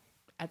did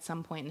at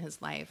some point in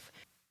his life.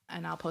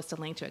 And I'll post a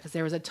link to it because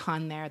there was a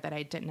ton there that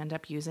I didn't end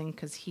up using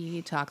because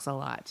he talks a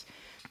lot.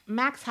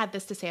 Max had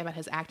this to say about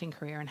his acting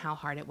career and how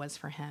hard it was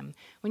for him.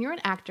 When you're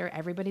an actor,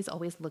 everybody's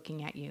always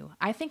looking at you.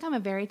 I think I'm a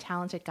very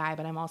talented guy,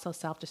 but I'm also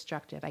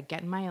self-destructive. I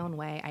get in my own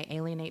way. I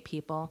alienate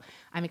people.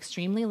 I'm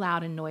extremely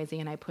loud and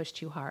noisy, and I push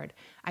too hard.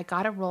 I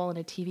got a role in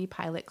a TV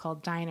pilot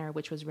called Diner,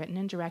 which was written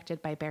and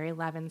directed by Barry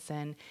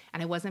Levinson,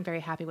 and I wasn't very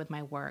happy with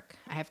my work.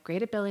 I have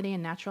great ability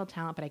and natural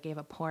talent, but I gave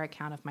a poor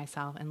account of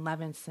myself, and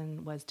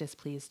Levinson was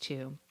displeased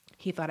too.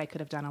 He thought I could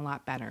have done a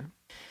lot better.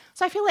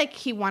 So I feel like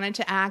he wanted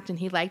to act and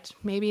he liked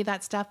maybe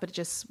that stuff, but it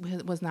just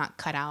was not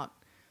cut out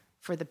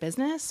for the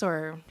business.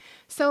 So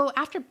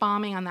after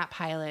bombing on that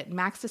pilot,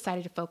 Max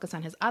decided to focus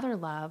on his other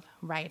love,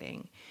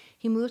 writing.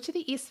 He moved to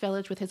the East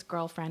Village with his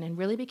girlfriend and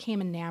really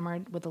became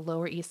enamored with the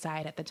Lower East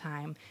Side at the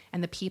time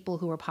and the people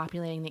who were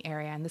populating the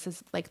area. And this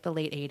is like the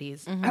late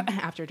 80s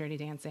after Dirty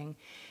Dancing.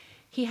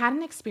 He had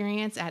an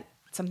experience at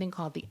something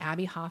called the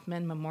Abby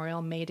Hoffman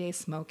Memorial May Day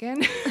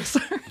Smokin'.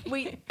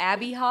 Wait,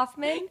 Abby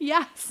Hoffman?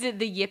 Yes. The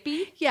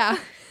yippie? Yeah.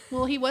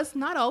 Well, he was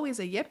not always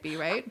a yippie,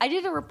 right? I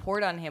did a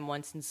report on him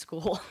once in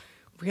school.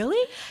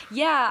 Really?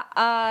 Yeah.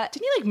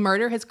 Didn't he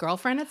murder his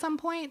girlfriend at some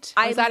point?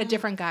 Or was that a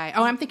different guy?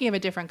 Oh, I'm thinking of a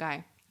different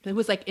guy. It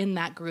was in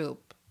that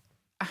group.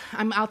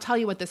 I'll tell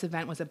you what this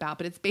event was about,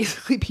 but it's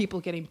basically people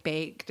getting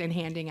baked and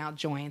handing out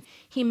joints.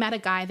 He met a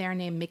guy there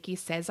named Mickey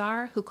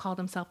Cesar who called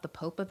himself the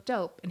Pope of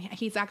Dope. And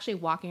he's actually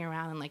walking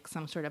around in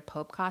some sort of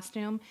Pope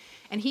costume.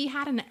 And he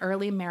had an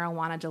early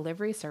marijuana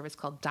delivery service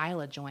called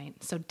Dial a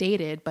Joint. So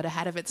dated, but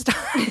ahead of its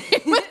time.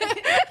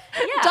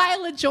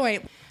 Dial a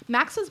Joint.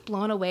 Max was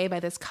blown away by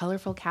this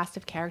colorful cast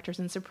of characters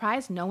and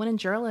surprised no one in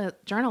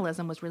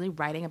journalism was really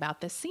writing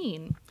about this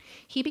scene.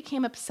 He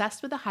became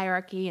obsessed with the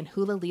hierarchy and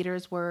who the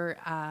leaders were.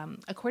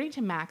 According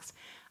to Max,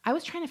 I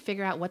was trying to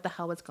figure out what the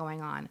hell was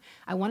going on.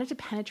 I wanted to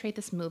penetrate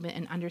this movement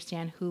and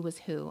understand who was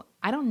who.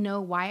 I don't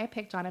know why I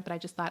picked on it, but I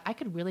just thought I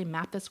could really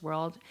map this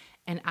world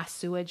and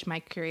assuage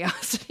my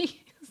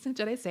curiosity.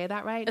 Did I say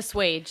that right?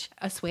 Assuage.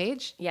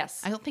 Assuage?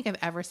 Yes. I don't think I've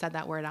ever said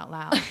that word out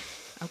loud.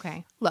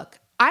 Okay. Look,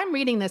 I'm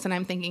reading this and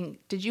I'm thinking,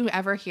 did you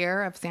ever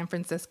hear of San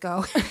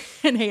Francisco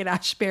and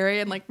Haight-Ashbury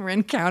and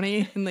Marin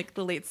County in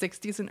the late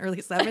 60s and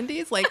early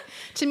 70s?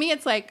 To me,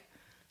 it's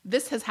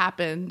this has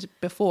happened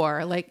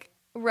before.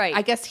 Right.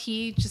 I guess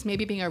he just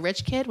maybe being a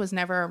rich kid was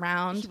never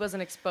around. He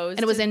wasn't exposed.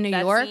 And it was in New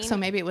York. Scene. So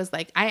maybe it was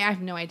I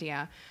have no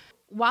idea.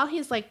 While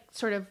he's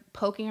sort of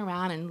poking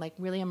around and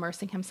really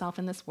immersing himself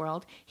in this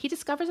world, he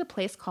discovers a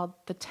place called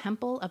the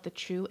Temple of the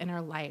True Inner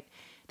Light.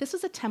 This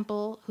was a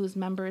temple whose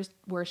members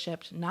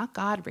worshipped not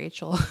God,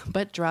 Rachel,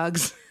 but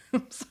drugs.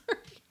 I'm sorry.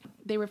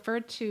 They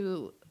referred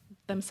to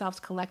themselves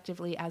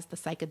collectively as the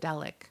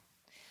psychedelic.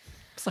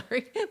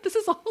 Sorry. This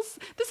is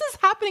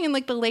happening in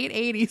the late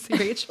 80s,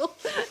 Rachel.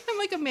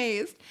 I'm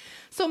amazed.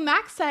 So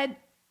Max said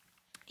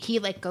he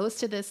goes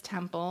to this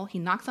temple. He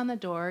knocks on the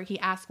door. He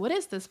asks, "What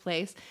is this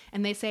place?"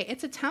 And they say,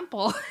 "It's a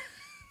temple."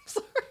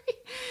 Sorry.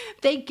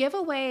 They give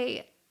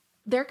away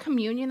their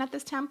communion at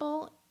this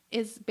temple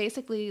is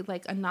basically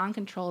a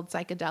non-controlled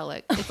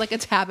psychedelic. It's a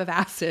tab of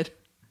acid.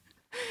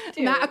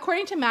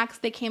 According to Max,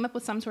 they came up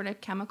with some sort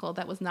of chemical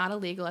that was not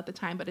illegal at the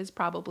time, but is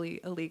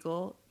probably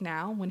illegal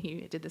now. When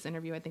he did this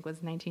interview, I think it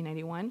was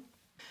 1991.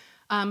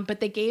 But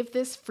they gave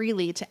this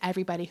freely to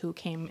everybody who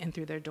came in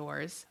through their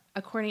doors.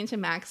 According to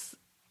Max,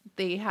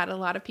 they had a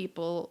lot of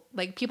people,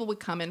 like people would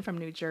come in from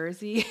New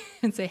Jersey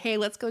and say, hey,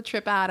 let's go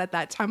trip out at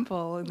that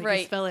temple in the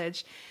East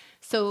Village.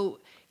 So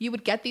you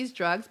would get these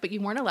drugs, but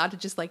you weren't allowed to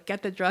just like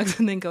get the drugs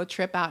and then go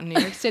trip out in New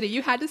York City.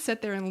 You had to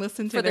sit there and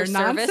listen to their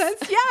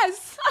nonsense.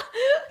 Yes.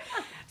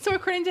 So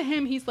according to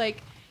him, he's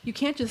like, you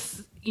can't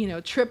just,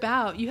 trip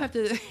out. You have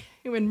to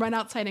and run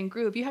outside and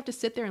groove. You have to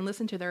sit there and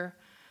listen to their,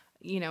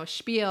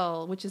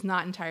 spiel, which is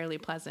not entirely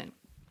pleasant,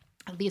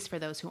 at least for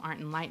those who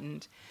aren't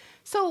enlightened.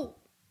 So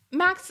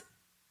Max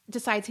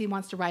decides he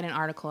wants to write an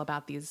article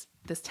about this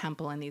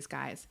temple and these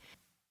guys.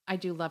 I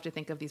do love to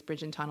think of these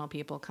bridge and tunnel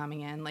people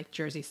coming in like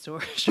Jersey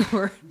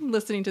Shore,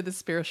 listening to the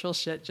spiritual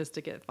shit just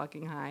to get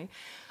fucking high.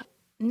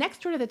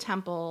 Next door to the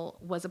temple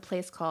was a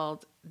place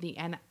called the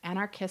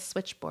Anarchist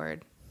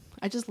Switchboard.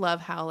 I just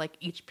love how like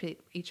each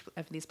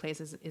of these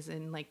places is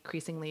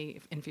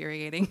increasingly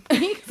infuriating.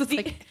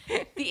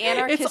 The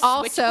Anarchist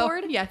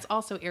Switchboard? Yeah, it's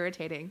also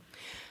irritating.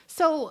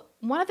 So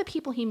one of the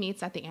people he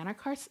meets at the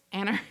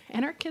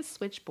Anarchist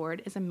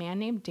Switchboard is a man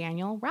named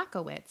Daniel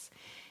Rakowitz.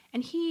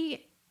 And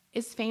he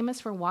is famous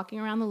for walking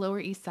around the Lower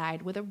East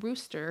Side with a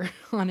rooster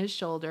on his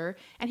shoulder,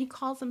 and he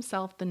calls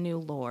himself the New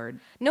Lord.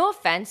 No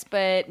offense,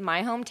 but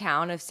my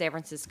hometown of San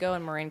Francisco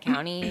and Marin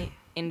County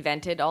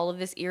invented all of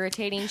this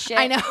irritating shit.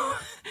 I know.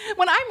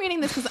 When I'm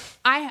reading this, because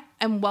I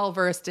am well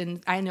versed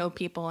and I know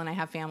people and I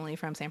have family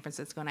from San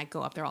Francisco and I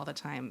go up there all the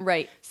time.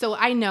 Right. So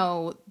I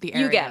know the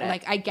area. You get it.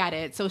 Like, I get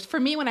it. So for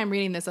me, when I'm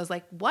reading this, I was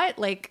like, what?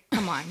 Like,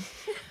 come on.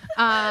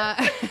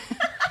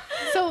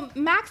 So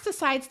Max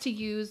decides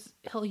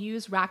he'll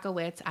use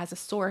Rakowitz as a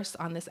source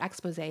on this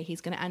expose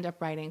he's going to end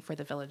up writing for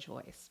the Village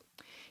Voice.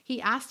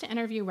 He asked to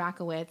interview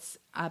Rakowitz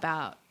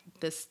about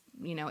this,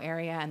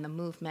 area and the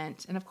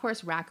movement. And of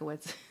course,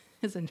 Rakowitz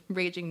is a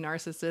raging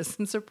narcissist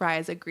and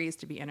surprise agrees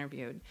to be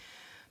interviewed.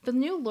 The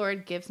New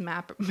Lord gives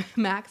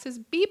Max his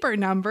beeper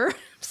number.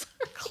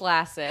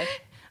 Classic.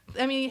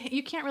 I mean,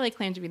 you can't really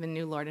claim to be the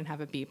New Lord and have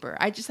a beeper.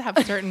 I just have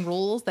certain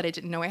rules that I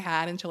didn't know I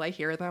had until I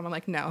hear them. I'm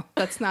like, no,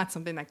 that's not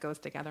something that goes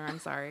together. I'm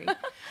sorry.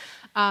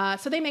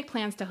 So they make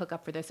plans to hook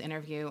up for this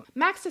interview.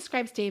 Max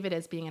describes David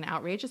as being an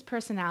outrageous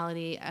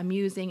personality,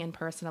 amusing and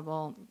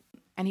personable,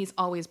 and he's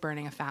always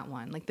burning a fat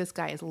one. Like, this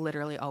guy is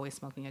literally always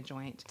smoking a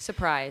joint.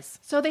 Surprise.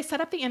 So they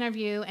set up the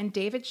interview, and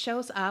David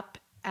shows up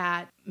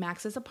at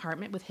Max's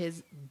apartment with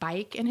his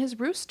bike and his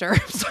rooster.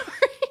 Sorry.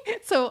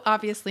 So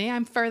obviously,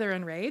 I'm further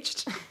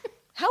enraged.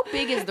 How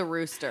big is the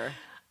rooster?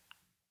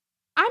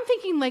 I'm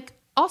thinking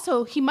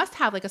also he must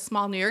have a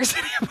small New York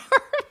City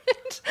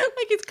apartment.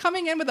 He's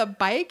coming in with a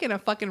bike and a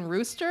fucking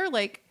rooster.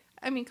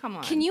 I mean, come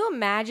on. Can you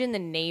imagine the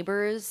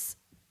neighbors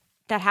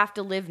that have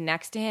to live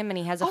next to him and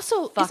he has a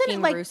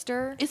fucking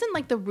rooster?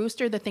 Isn't the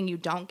rooster the thing you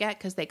don't get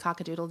because they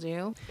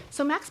cock-a-doodle-doo?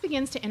 So Max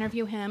begins to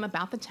interview him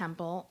about the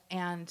temple,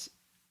 and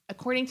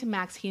according to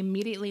Max, he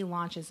immediately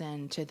launches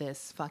into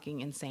this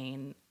fucking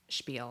insane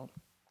spiel.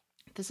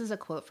 This is a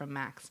quote from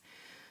Max.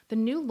 The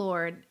New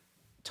Lord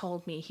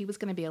told me he was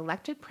going to be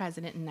elected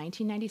president in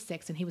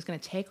 1996 and he was going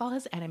to take all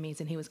his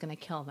enemies and he was going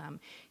to kill them.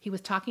 He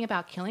was talking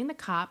about killing the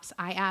cops.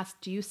 I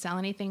asked, do you sell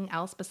anything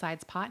else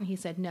besides pot? And he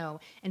said, no.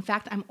 In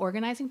fact, I'm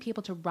organizing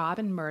people to rob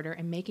and murder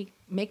and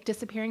make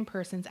disappearing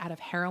persons out of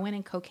heroin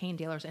and cocaine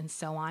dealers and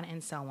so on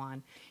and so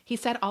on. He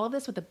said all of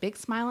this with a big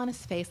smile on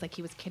his face like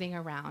he was kidding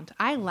around.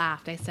 I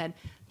laughed. I said,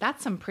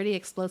 that's some pretty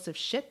explosive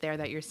shit there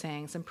that you're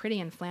saying, some pretty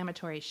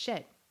inflammatory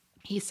shit.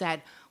 He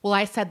said, well,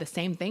 I said the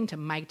same thing to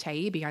Mike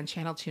Taibbi on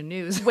Channel 2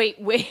 News. Wait.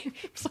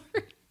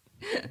 Sorry.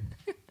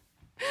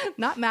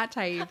 Not Matt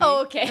Taibbi.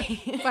 Oh, okay.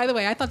 By the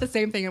way, I thought the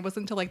same thing. It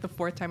wasn't until the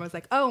fourth time I was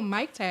like, oh,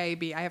 Mike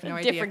Taibbi. I have no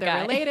idea if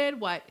they're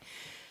related. What?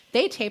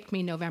 They taped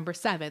me November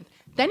 7th.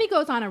 Then he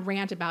goes on a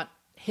rant about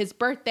his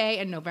birthday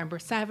and November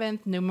 7th,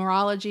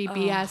 numerology,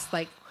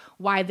 BS,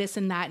 why this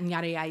and that and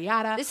yada, yada,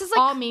 yada. This is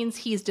all means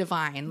he's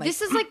divine.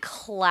 This is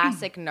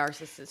classic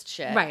narcissist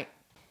shit. Right.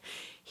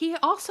 He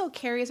also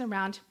carries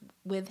around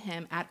with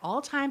him at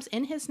all times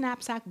in his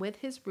knapsack with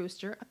his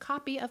rooster a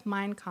copy of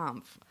Mein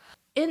Kampf.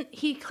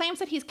 He claims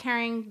that he's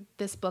carrying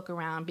this book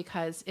around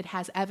because it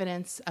has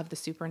evidence of the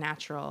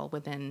supernatural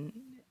within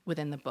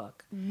the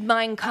book.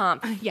 Mein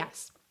Kampf.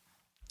 Yes.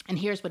 And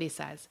here's what he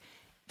says.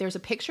 There's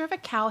a picture of a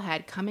cow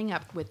head coming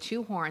up with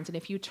two horns, and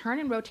if you turn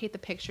and rotate the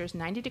pictures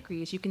 90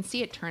 degrees, you can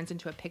see it turns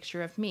into a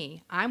picture of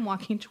me. I'm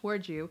walking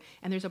towards you,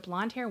 and there's a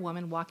blonde-haired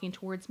woman walking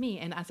towards me,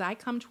 and as I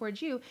come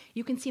towards you,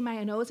 you can see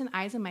my nose and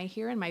eyes and my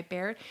hair and my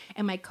beard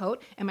and my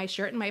coat and my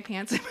shirt and my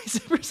pants and my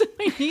zippers and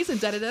my knees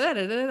and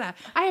da-da-da-da-da-da-da.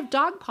 I have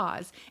dog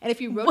paws, and if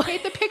you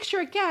rotate the picture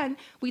again,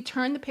 we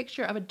turn the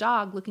picture of a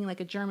dog looking like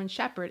a German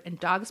Shepherd, and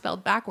dog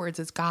spelled backwards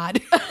is God.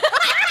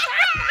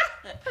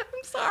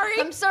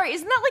 I'm sorry.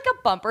 Isn't that like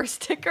a bumper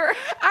sticker?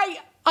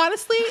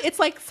 Honestly, it's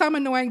like some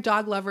annoying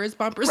dog lover's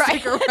bumper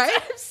sticker, right?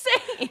 That's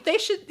what I'm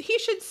saying. He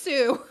should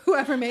sue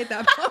whoever made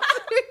that bumper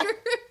sticker.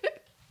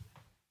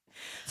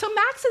 So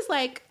Max is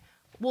like,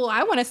 well,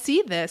 I want to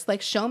see this.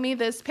 Show me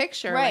this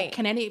picture. Right.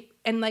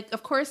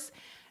 Of course,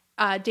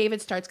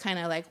 David starts kind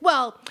of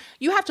well,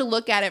 you have to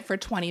look at it for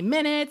 20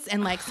 minutes.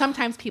 And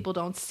sometimes people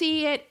don't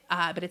see it,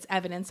 but it's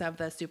evidence of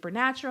the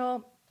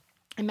supernatural.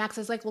 And Max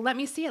is like, well, let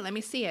me see it. Let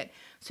me see it.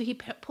 So he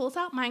pulls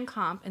out Mein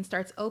Kampf and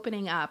starts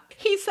opening up.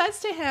 He says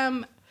to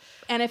him,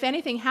 and if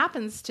anything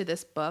happens to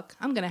this book,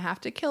 I'm going to have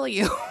to kill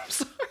you. I'm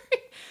sorry.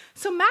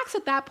 So Max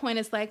at that point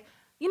is like,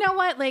 you know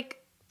what? Like,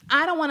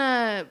 I don't want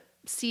to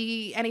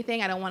see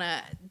anything. I don't want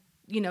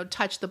to,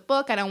 touch the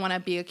book. I don't want to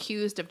be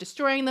accused of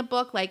destroying the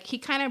book. Like, he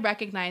kind of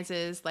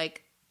recognizes,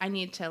 like, I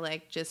need to,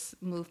 like,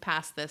 just move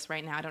past this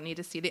right now. I don't need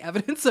to see the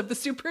evidence of the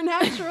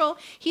supernatural.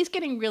 He's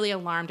getting really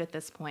alarmed at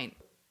this point.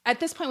 At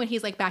this point, when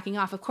he's, like, backing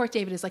off, of course,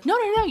 David is like, no,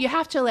 you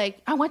have to, like,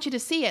 I want you to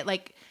see it.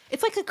 Like,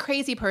 it's like a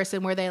crazy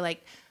person where they,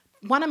 like,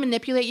 want to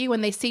manipulate you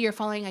when they see you're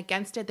falling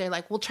against it. They're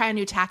like, we'll try a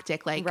new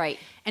tactic. Like, right.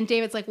 And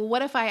David's like, well,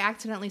 what if I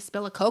accidentally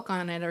spill a Coke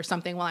on it or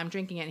something while I'm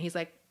drinking it? And he's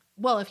like,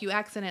 well, if you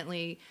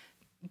accidentally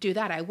do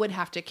that, I would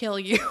have to kill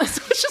you. So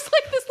it's just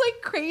like this,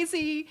 like,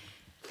 crazy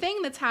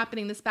thing that's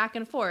happening, this back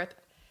and forth.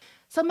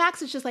 So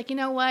Max is just like, you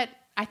know what?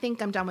 I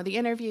think I'm done with the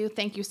interview.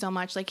 Thank you so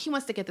much. Like, he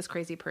wants to get this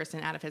crazy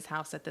person out of his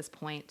house at this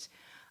point.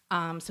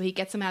 So he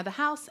gets him out of the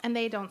house, and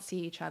they don't see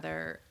each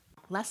other.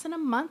 Less than a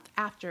month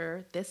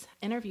after this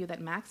interview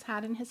that Max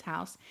had in his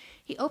house,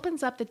 he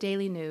opens up the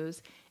Daily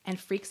News and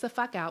freaks the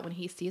fuck out when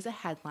he sees a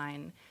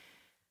headline.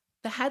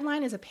 The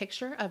headline is a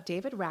picture of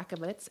David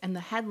Rakowitz, and the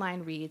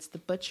headline reads, "The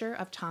Butcher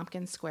of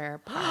Tompkins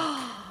Square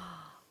Park."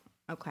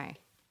 Okay.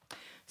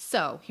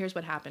 So here's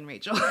what happened,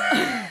 Rachel.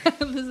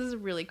 This is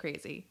really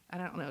crazy. I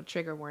don't know,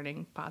 trigger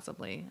warning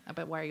possibly.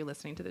 But why are you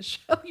listening to this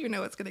show? You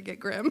know it's going to get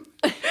grim.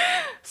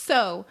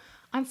 So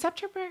on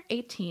September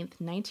 18th,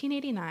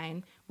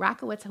 1989,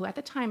 Rakowitz, who at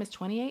the time is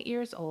 28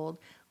 years old,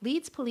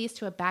 leads police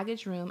to a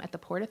baggage room at the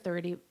Port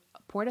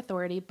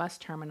Authority bus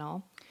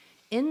terminal.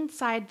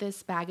 Inside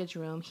this baggage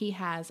room, he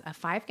has a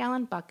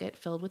 5-gallon bucket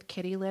filled with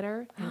kitty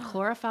litter and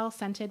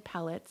chlorophyll-scented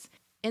pellets.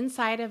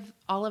 Inside of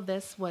all of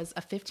this was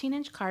a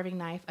 15-inch carving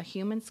knife, a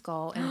human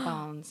skull, and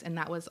bones, and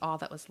that was all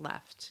that was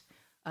left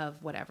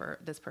of whatever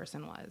this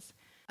person was.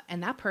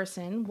 And that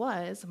person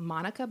was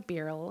Monica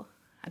Beerle.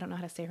 I don't know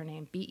how to say her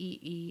name.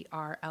 Beerle?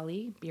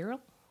 Beerle?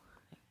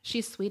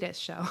 She's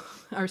Swedish,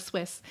 or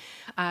Swiss.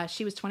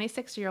 She was a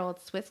 26-year-old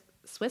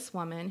Swiss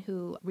woman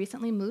who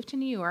recently moved to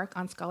New York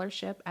on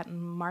scholarship at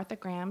Martha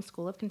Graham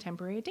School of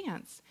Contemporary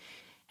Dance.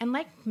 And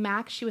like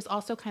Max, she was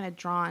also kind of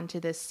drawn to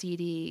this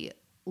seedy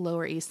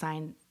Lower East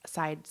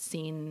Side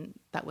scene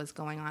that was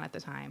going on at the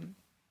time.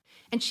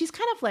 And she's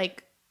kind of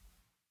like,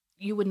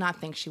 you would not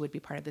think she would be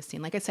part of this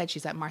scene. Like I said,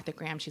 she's at Martha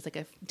Graham. She's like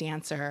a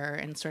dancer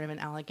and sort of an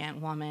elegant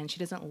woman. She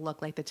doesn't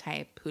look like the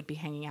type who'd be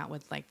hanging out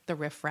with like the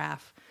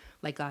riffraff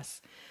like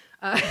us.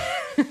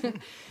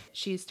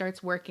 She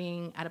starts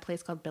working at a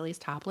place called Billy's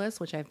Topless,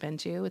 which I've been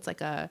to. It's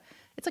like a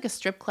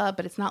strip club,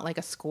 but it's not like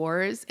a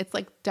Scores. It's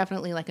like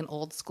definitely like an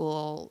old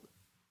school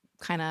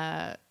kind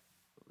of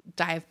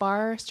dive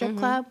bar strip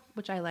club,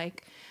 which I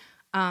like.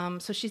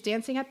 So she's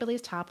dancing at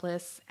Billy's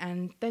Topless,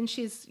 and then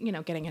she's,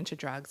 getting into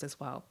drugs as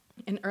well.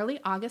 In early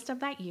August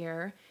of that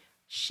year,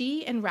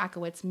 she and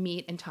Rakowitz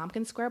meet in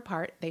Tompkins Square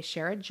Park. They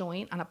share a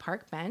joint on a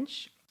park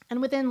bench,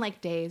 and within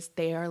like days,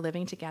 they are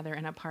living together in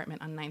an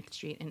apartment on 9th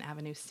Street in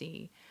Avenue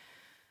C.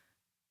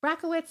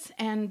 Rakowitz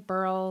and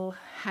Beerle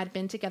had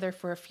been together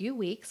for a few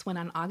weeks when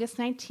on August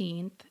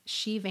 19th,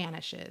 she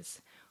vanishes.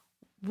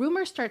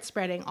 Rumors start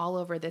spreading all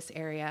over this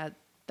area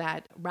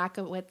that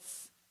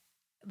Rakowitz,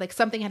 like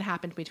something had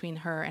happened between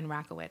her and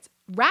Rakowitz.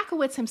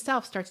 Rakowitz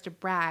himself starts to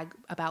brag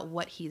about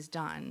what he's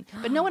done,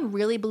 but no one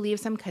really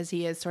believes him because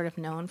he is sort of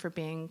known for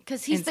being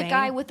Because he's insane. the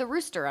guy with the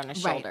rooster on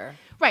his shoulder.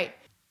 Right.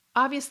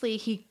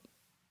 Obviously,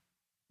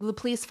 the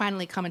police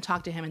finally come and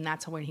talk to him, and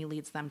that's when he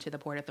leads them to the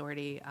Port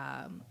Authority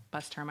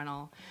bus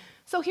terminal.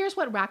 So here's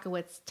what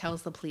Rakowitz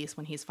tells the police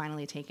when he's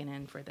finally taken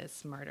in for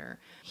this murder.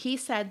 He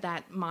said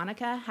that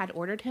Monica had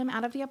ordered him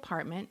out of the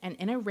apartment, and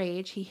in a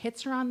rage, he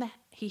hits her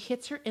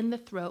in the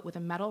throat with a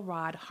metal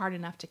rod hard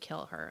enough to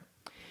kill her.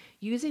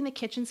 Using the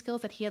kitchen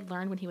skills that he had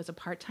learned when he was a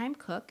part-time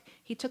cook,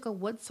 he took a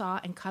wood saw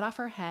and cut off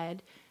her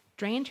head,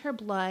 drained her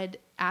blood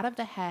out of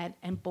the head,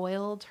 and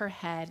boiled her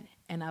head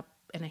in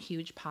a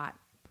huge pot.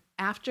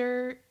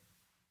 After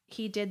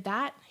he did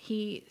that,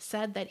 he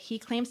said that he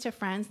claims to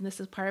friends, and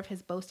this is part of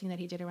his boasting that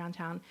he did around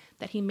town,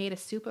 that he made a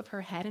soup of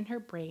her head and her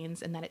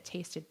brains and that it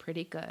tasted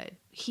pretty good.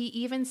 He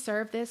even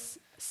served this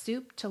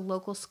soup to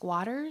local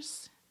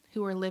squatters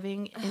who were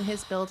living in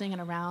his building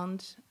and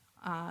around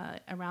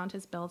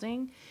his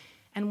building.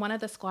 And one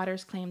of the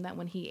squatters claimed that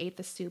when he ate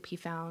the soup, he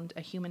found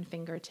a human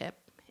fingertip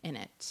in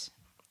it,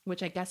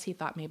 which I guess he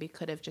thought maybe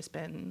could have just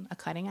been a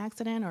cutting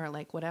accident or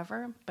like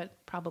whatever,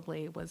 but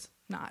probably was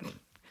not.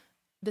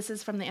 This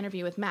is from the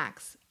interview with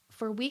Max.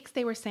 For weeks,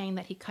 they were saying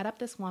that he cut up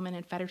this woman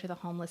and fed her to the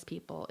homeless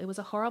people. It was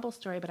a horrible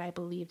story, but I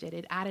believed it.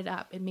 It added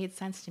up. It made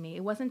sense to me.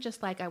 It wasn't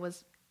just like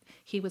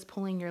he was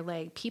pulling your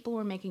leg. People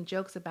were making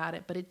jokes about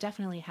it, but it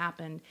definitely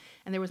happened,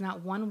 and there was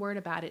not one word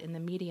about it in the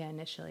media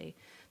initially.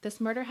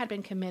 This murder had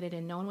been committed,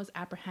 and no one was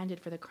apprehended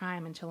for the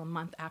crime until a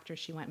month after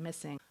she went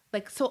missing.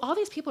 So all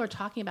these people are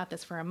talking about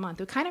this for a month.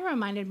 It kind of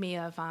reminded me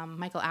of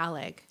Michael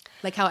Alec,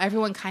 like how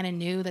everyone kind of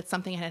knew that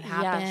something had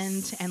happened,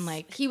 Yes. and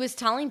like He was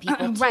telling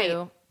people too.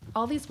 Right.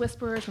 all these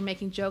whisperers were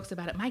making jokes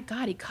about it. My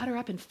God, he cut her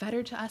up and fed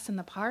her to us in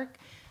the park.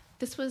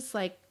 This was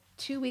like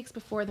 2 weeks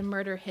before the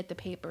murder hit the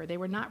paper. They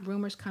were not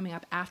rumors coming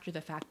up after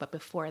the fact, but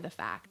before the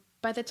fact.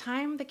 By the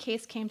time the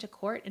case came to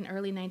court in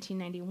early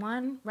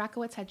 1991,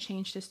 Rakowitz had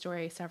changed his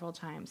story several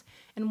times.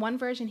 In one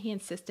version, he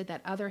insisted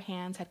that other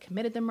hands had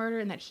committed the murder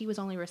and that he was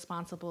only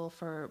responsible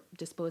for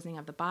disposing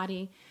of the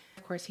body.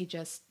 Of course, he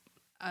just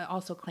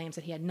also claims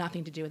that he had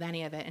nothing to do with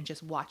any of it and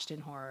just watched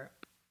in horror.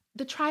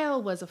 The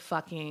trial was a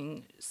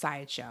fucking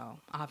sideshow,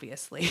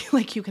 obviously.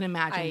 Like you can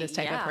imagine this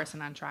type of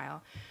person on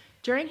trial.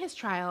 During his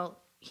trial,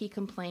 he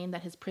complained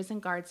that his prison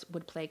guards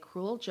would play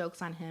cruel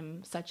jokes on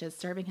him, such as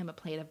serving him a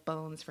plate of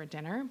bones for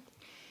dinner.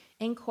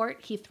 In court,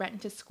 he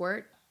threatened to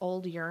squirt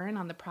old urine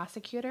on the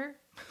prosecutor.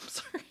 I'm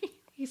sorry.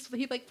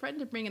 He like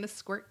threatened to bring in a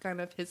squirt gun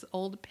of his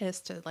old piss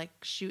to like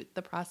shoot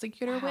the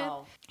prosecutor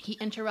with. He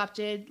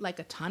interrupted like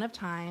a ton of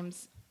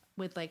times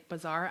with like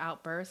bizarre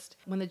outbursts.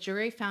 When the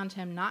jury found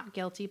him not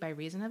guilty by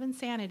reason of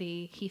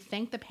insanity, he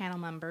thanked the panel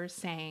members,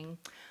 saying,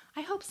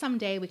 "I hope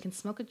someday we can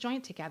smoke a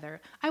joint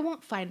together. I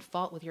won't find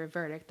fault with your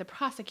verdict. The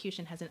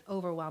prosecution has an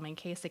overwhelming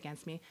case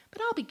against me,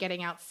 but I'll be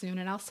getting out soon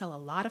and I'll sell a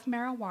lot of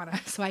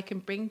marijuana so I can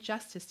bring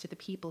justice to the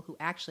people who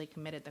actually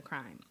committed the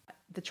crime."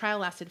 The trial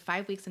lasted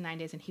 5 weeks and 9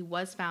 days, and he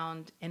was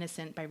found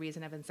innocent by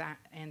reason of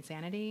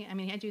insanity. I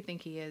mean, I do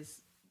think he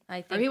is...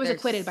 he was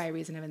acquitted by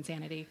reason of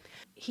insanity.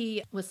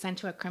 He was sent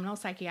to a criminal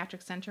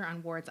psychiatric center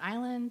on Ward's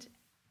Island.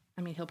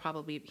 I mean, he'll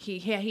probably...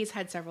 He's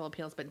had several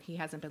appeals, but he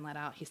hasn't been let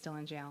out. He's still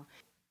in jail.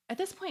 At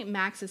this point,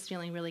 Max is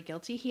feeling really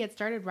guilty. He had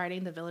started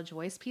writing the Village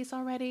Voice piece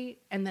already,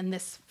 and then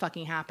this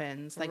fucking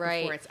happens, like,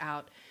 before it's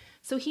out.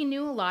 So he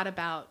knew a lot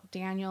about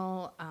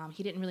Daniel.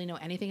 He didn't really know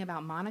anything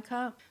about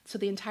Monica. So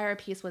the entire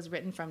piece was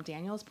written from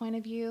Daniel's point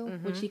of view,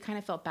 which he kind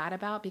of felt bad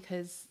about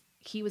because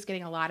he was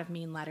getting a lot of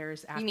mean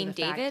letters after the fact.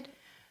 You mean David?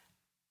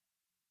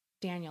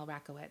 Daniel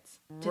Rakowitz.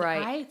 Did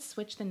I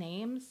switch the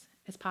names?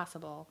 It's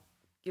possible.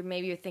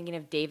 Maybe you're thinking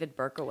of David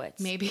Berkowitz.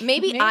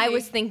 Maybe I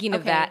was thinking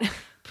of that.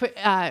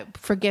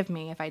 Forgive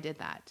me if I did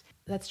that.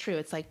 That's true.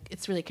 It's like,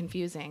 it's really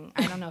confusing.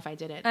 I don't know if I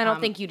did it. I don't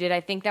think you did.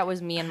 I think that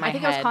was me in my head. I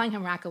think I was calling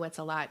him Rakowitz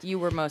a lot. You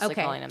were mostly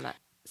calling him that.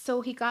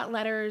 So he got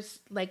letters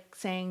like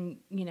saying,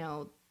 you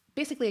know,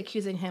 basically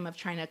accusing him of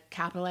trying to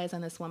capitalize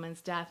on this woman's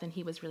death, and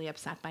he was really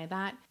upset by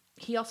that.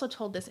 He also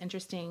told this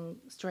interesting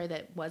story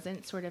that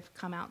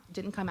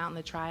didn't come out in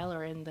the trial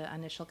or in the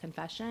initial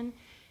confession.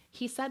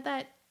 He said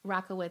that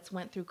Rakowitz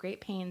went through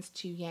great pains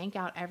to yank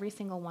out every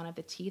single one of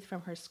the teeth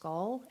from her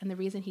skull. And the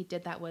reason he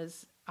did that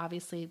was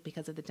obviously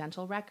because of the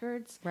dental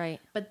records. Right.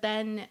 But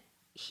then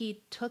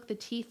he took the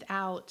teeth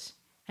out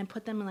and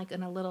put them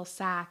in a little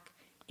sack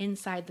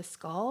inside the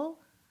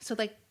skull. So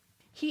like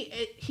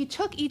he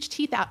took each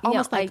teeth out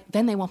almost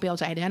then they won't be able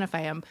to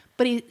identify him.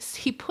 But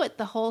he put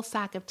the whole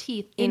sack of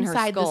teeth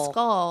inside the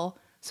skull.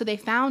 So they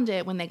found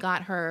it when they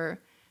got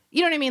her.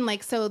 You know what I mean?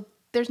 Like, so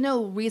there's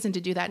no reason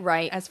to do that.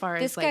 Right. As far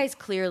as this guy's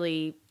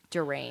clearly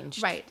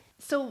deranged. Right.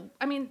 So,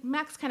 I mean,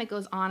 Max kind of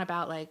goes on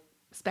about like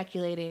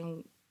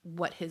speculating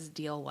what his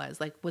deal was.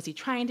 Like, was he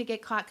trying to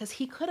get caught? Because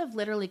he could have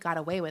literally got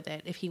away with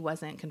it if he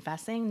wasn't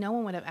confessing. No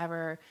one would have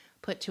ever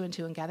put two and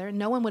two together.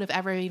 No one would have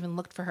ever even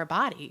looked for her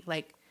body.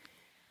 Like,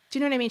 do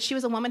you know what I mean? She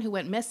was a woman who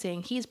went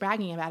missing. He's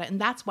bragging about it. And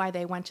that's why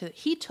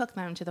he took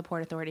them to the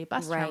Port Authority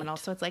bus terminal.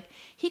 So it's like,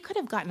 he could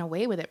have gotten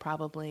away with it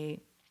probably.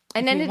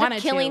 And ended up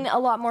killing a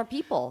lot more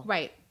people.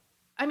 Right.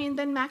 I mean,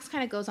 then Max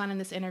kind of goes on in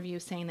this interview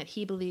saying that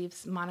he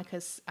believes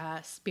Monica's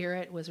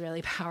spirit was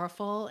really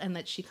powerful and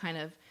that she kind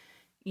of,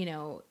 you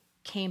know,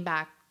 came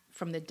back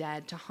from the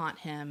dead to haunt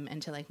him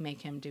and to like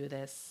make him do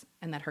this,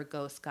 and that her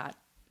ghost got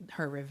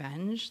her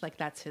revenge. Like,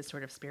 that's his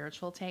sort of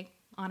spiritual take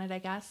on it, I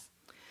guess.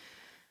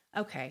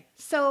 Okay,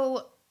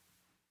 so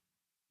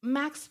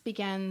Max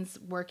begins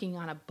working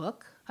on a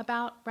book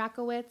about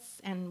Rakowitz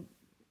and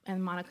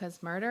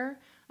Monica's murder.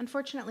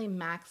 Unfortunately,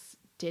 Max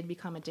did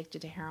become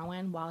addicted to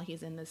heroin while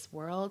he's in this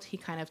world. He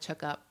kind of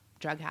took up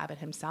drug habit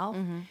himself.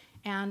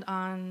 And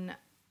in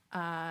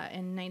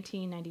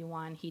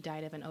 1991, he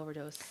died of an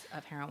overdose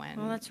of heroin.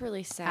 Oh, that's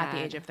really sad. At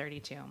the age of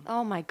 32.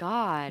 Oh my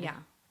God. Yeah.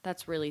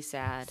 That's really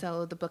sad.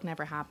 So the book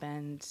never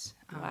happened.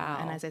 Wow.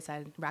 And as I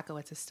said,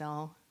 Rakowitz is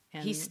still...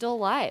 He's still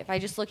alive. I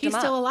just looked him up.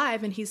 He's still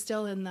alive, and he's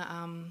still in the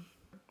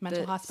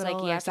mental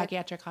hospital or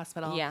psychiatric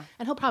hospital. Yeah.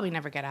 And he'll probably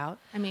never get out.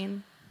 I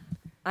mean...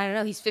 I don't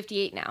know. He's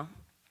 58 now.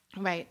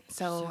 Right.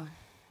 So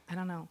I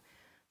don't know.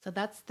 So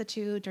that's the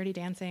two Dirty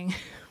Dancing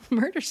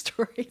murder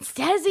stories.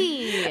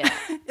 Desi! Isn't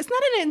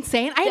that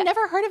insane? I had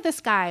never heard of this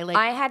guy. Like,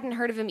 I hadn't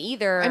heard of him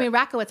either. I mean,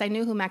 Rakowitz, I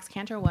knew who Max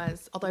Cantor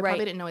was, although I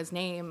probably didn't know his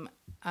name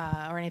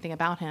or anything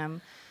about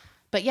him.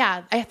 But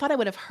yeah, I thought I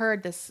would have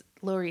heard this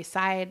Lower East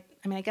Side.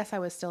 I mean, I guess I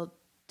was still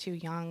too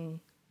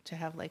young to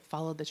have like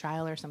followed the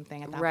trial or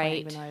something at that point,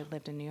 even though I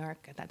lived in New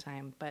York at that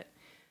time. But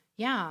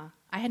yeah,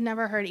 I had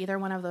never heard either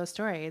one of those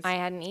stories. I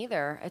hadn't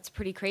either. It's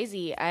pretty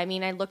crazy. I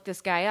mean, I looked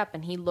this guy up,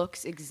 and he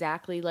looks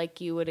exactly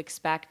like you would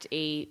expect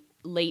a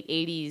late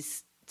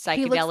 80s psychedelic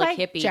he looks like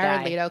hippie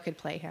Jared guy. Leto could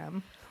play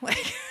him.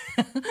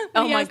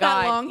 Oh he my has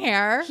God. that long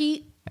hair.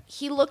 He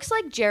He looks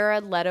like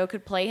Jared Leto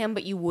could play him,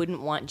 but you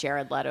wouldn't want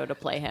Jared Leto to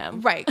play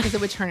him. Right, because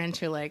it would turn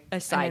into like a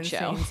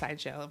sideshow.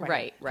 Sideshow.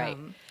 Right.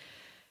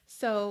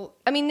 So,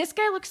 I mean, this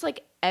guy looks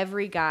like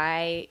every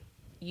guy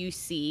you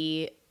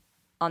see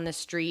on the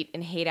street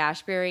in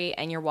Haight-Ashbury,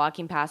 and you're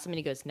walking past him and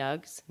he goes,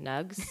 nugs,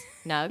 nugs,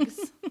 nugs.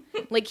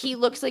 Like, he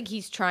looks like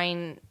he's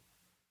trying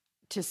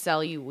to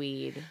sell you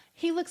weed.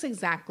 he looks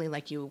exactly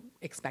like you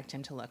expect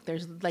him to look.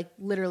 There's like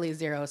literally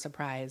zero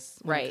surprise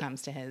when it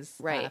comes to his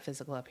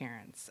physical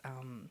appearance.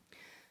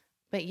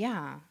 But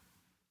yeah.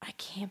 I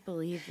can't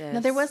believe this. No,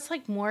 there was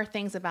like more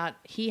things about,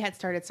 he had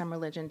started some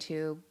religion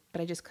too,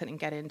 but I just couldn't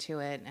get into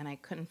it and I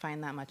couldn't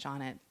find that much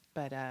on it.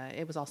 But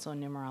it was also a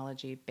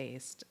numerology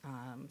based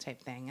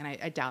type thing. And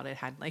I doubt it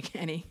had like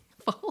any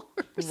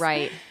followers.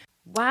 Right.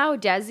 Wow,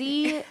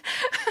 Desi.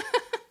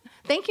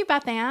 Thank you,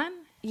 Beth Ann.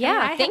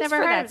 Yeah, thanks for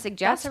that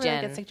suggestion. That's a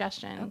really good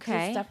suggestion.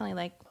 Okay. It's definitely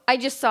like. I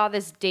just saw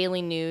this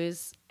Daily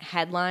News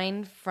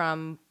headline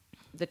from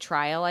the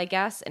trial, I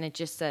guess, and it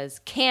just says,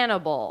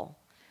 cannibal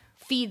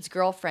feeds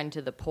girlfriend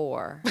to the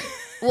poor.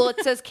 Well,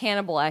 it says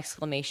cannibal !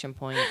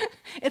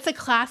 It's a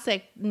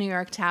classic New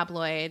York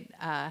tabloid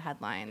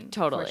headline.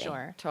 Totally. For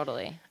sure.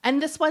 Totally.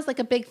 And this was like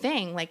a big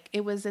thing. Like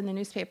it was in the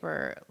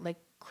newspaper, like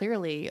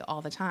clearly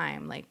all the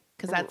time. Like,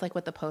 because that's like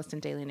what the Post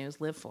and Daily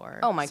News live for.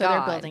 Oh my God. So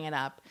they're building it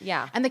up.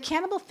 Yeah. And the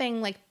cannibal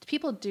thing, like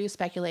people do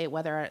speculate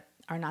whether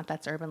or not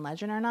that's urban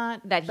legend or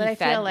not. That but he I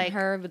fed feel like,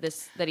 her with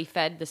this, that he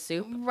fed the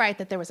soup. Right.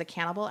 That there was a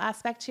cannibal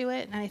aspect to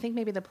it. And I think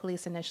maybe the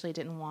police initially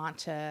didn't want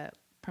to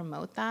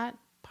promote that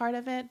part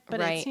of it. But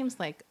it seems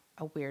like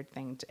a weird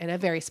thing and a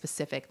very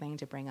specific thing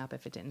to bring up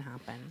if it didn't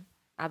happen.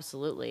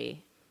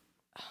 Absolutely.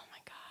 Oh my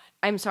God.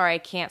 I'm sorry. I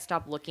can't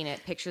stop looking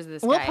at pictures of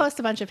this We'll guy. post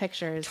a bunch of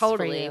pictures.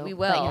 Totally. For you, we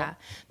will. But yeah.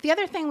 The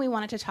other thing we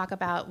wanted to talk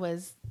about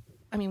was,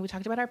 I mean, we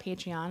talked about our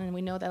Patreon and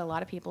we know that a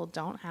lot of people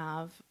don't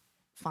have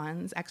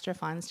funds, extra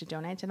funds to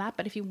donate to that.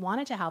 But if you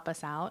wanted to help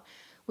us out,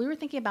 we were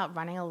thinking about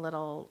running a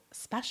little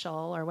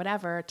special or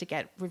whatever to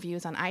get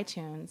reviews on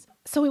iTunes.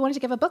 So we wanted to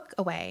give a book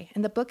away.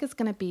 And the book is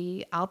going to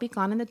be I'll Be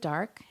Gone in the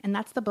Dark. And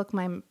that's the book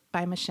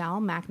by Michelle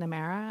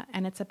McNamara.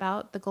 And it's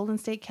about the Golden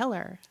State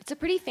Killer. It's a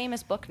pretty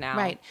famous book now.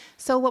 Right.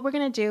 So what we're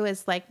going to do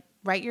is like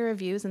write your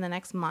reviews in the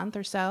next month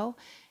or so.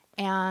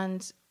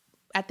 And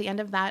at the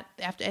end of that,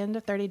 after the end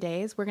of 30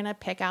 days, we're going to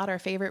pick out our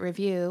favorite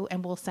review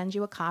and we'll send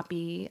you a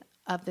copy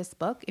of this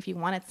book if you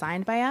want it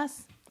signed by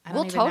us. I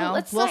don't even know.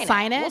 We'll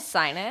sign it. We'll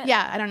sign it.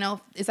 Yeah, I don't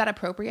know. Is that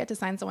appropriate to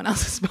sign someone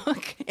else's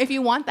book? If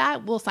you want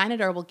that, we'll sign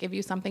it or we'll give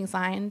you something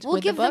signed We'll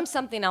with give the book. them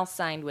something else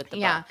signed with the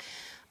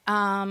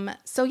book.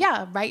 So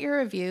yeah, write your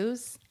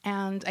reviews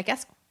and I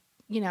guess,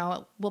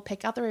 we'll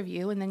pick out the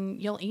review and then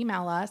you'll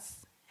email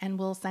us and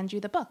we'll send you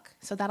the book.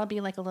 So that'll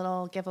be like a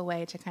little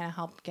giveaway to kind of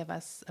help give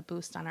us a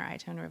boost on our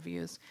iTunes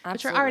reviews,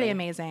 which are already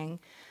amazing.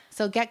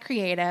 So get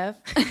creative.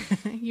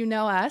 You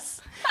know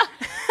us.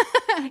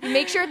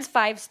 Make sure it's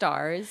 5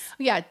 stars.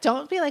 Yeah,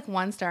 don't be like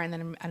 1 star and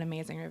then an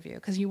amazing review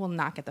because you will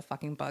not get the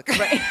fucking book.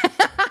 Right.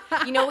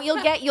 You know what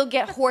you'll get? You'll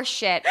get horse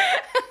shit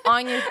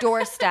on your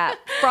doorstep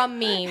from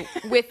me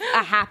with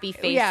a happy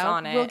face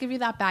on it. We'll give you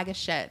that bag of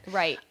shit.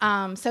 Right.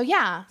 So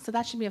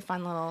that should be a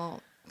fun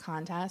little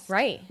contest.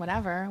 Right.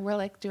 Whatever. We're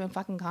like doing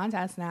fucking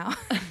contests now.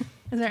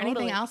 Is there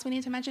anything else we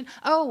need to mention?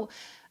 Oh,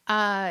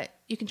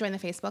 you can join the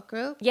Facebook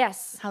group.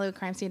 Yes. Hollywood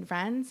Crime Scene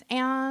Friends.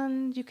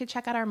 And you could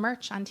check out our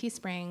merch on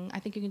Teespring. I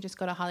think you can just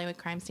go to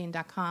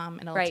HollywoodCrimeScene.com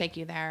and it'll take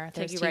you there.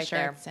 There's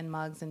t-shirts and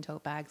mugs and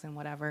tote bags and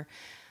whatever.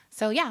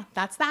 So yeah,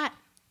 that's that.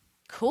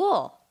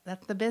 Cool.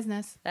 That's the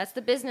business. That's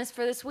the business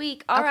for this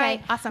week. All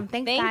right. Awesome.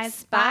 Thanks,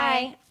 guys.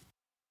 Bye.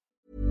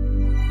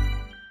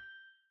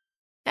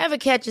 Ever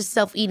catch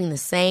yourself eating the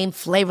same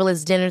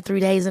flavorless dinner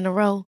 3 days in a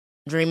row?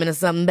 Dreaming of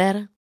something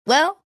better?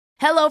 Well,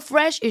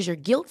 HelloFresh is your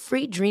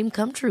guilt-free dream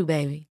come true,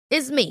 baby.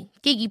 It's me,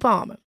 Keke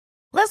Palmer.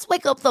 Let's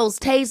wake up those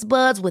taste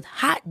buds with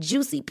hot,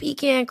 juicy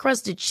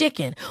pecan-crusted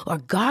chicken or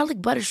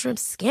garlic butter shrimp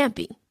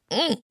scampi.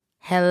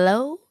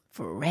 Hello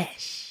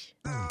Fresh.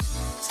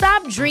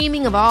 Stop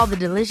dreaming of all the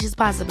delicious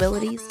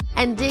possibilities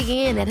and dig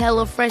in at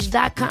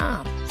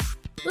HelloFresh.com.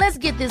 Let's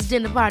get this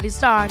dinner party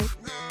started.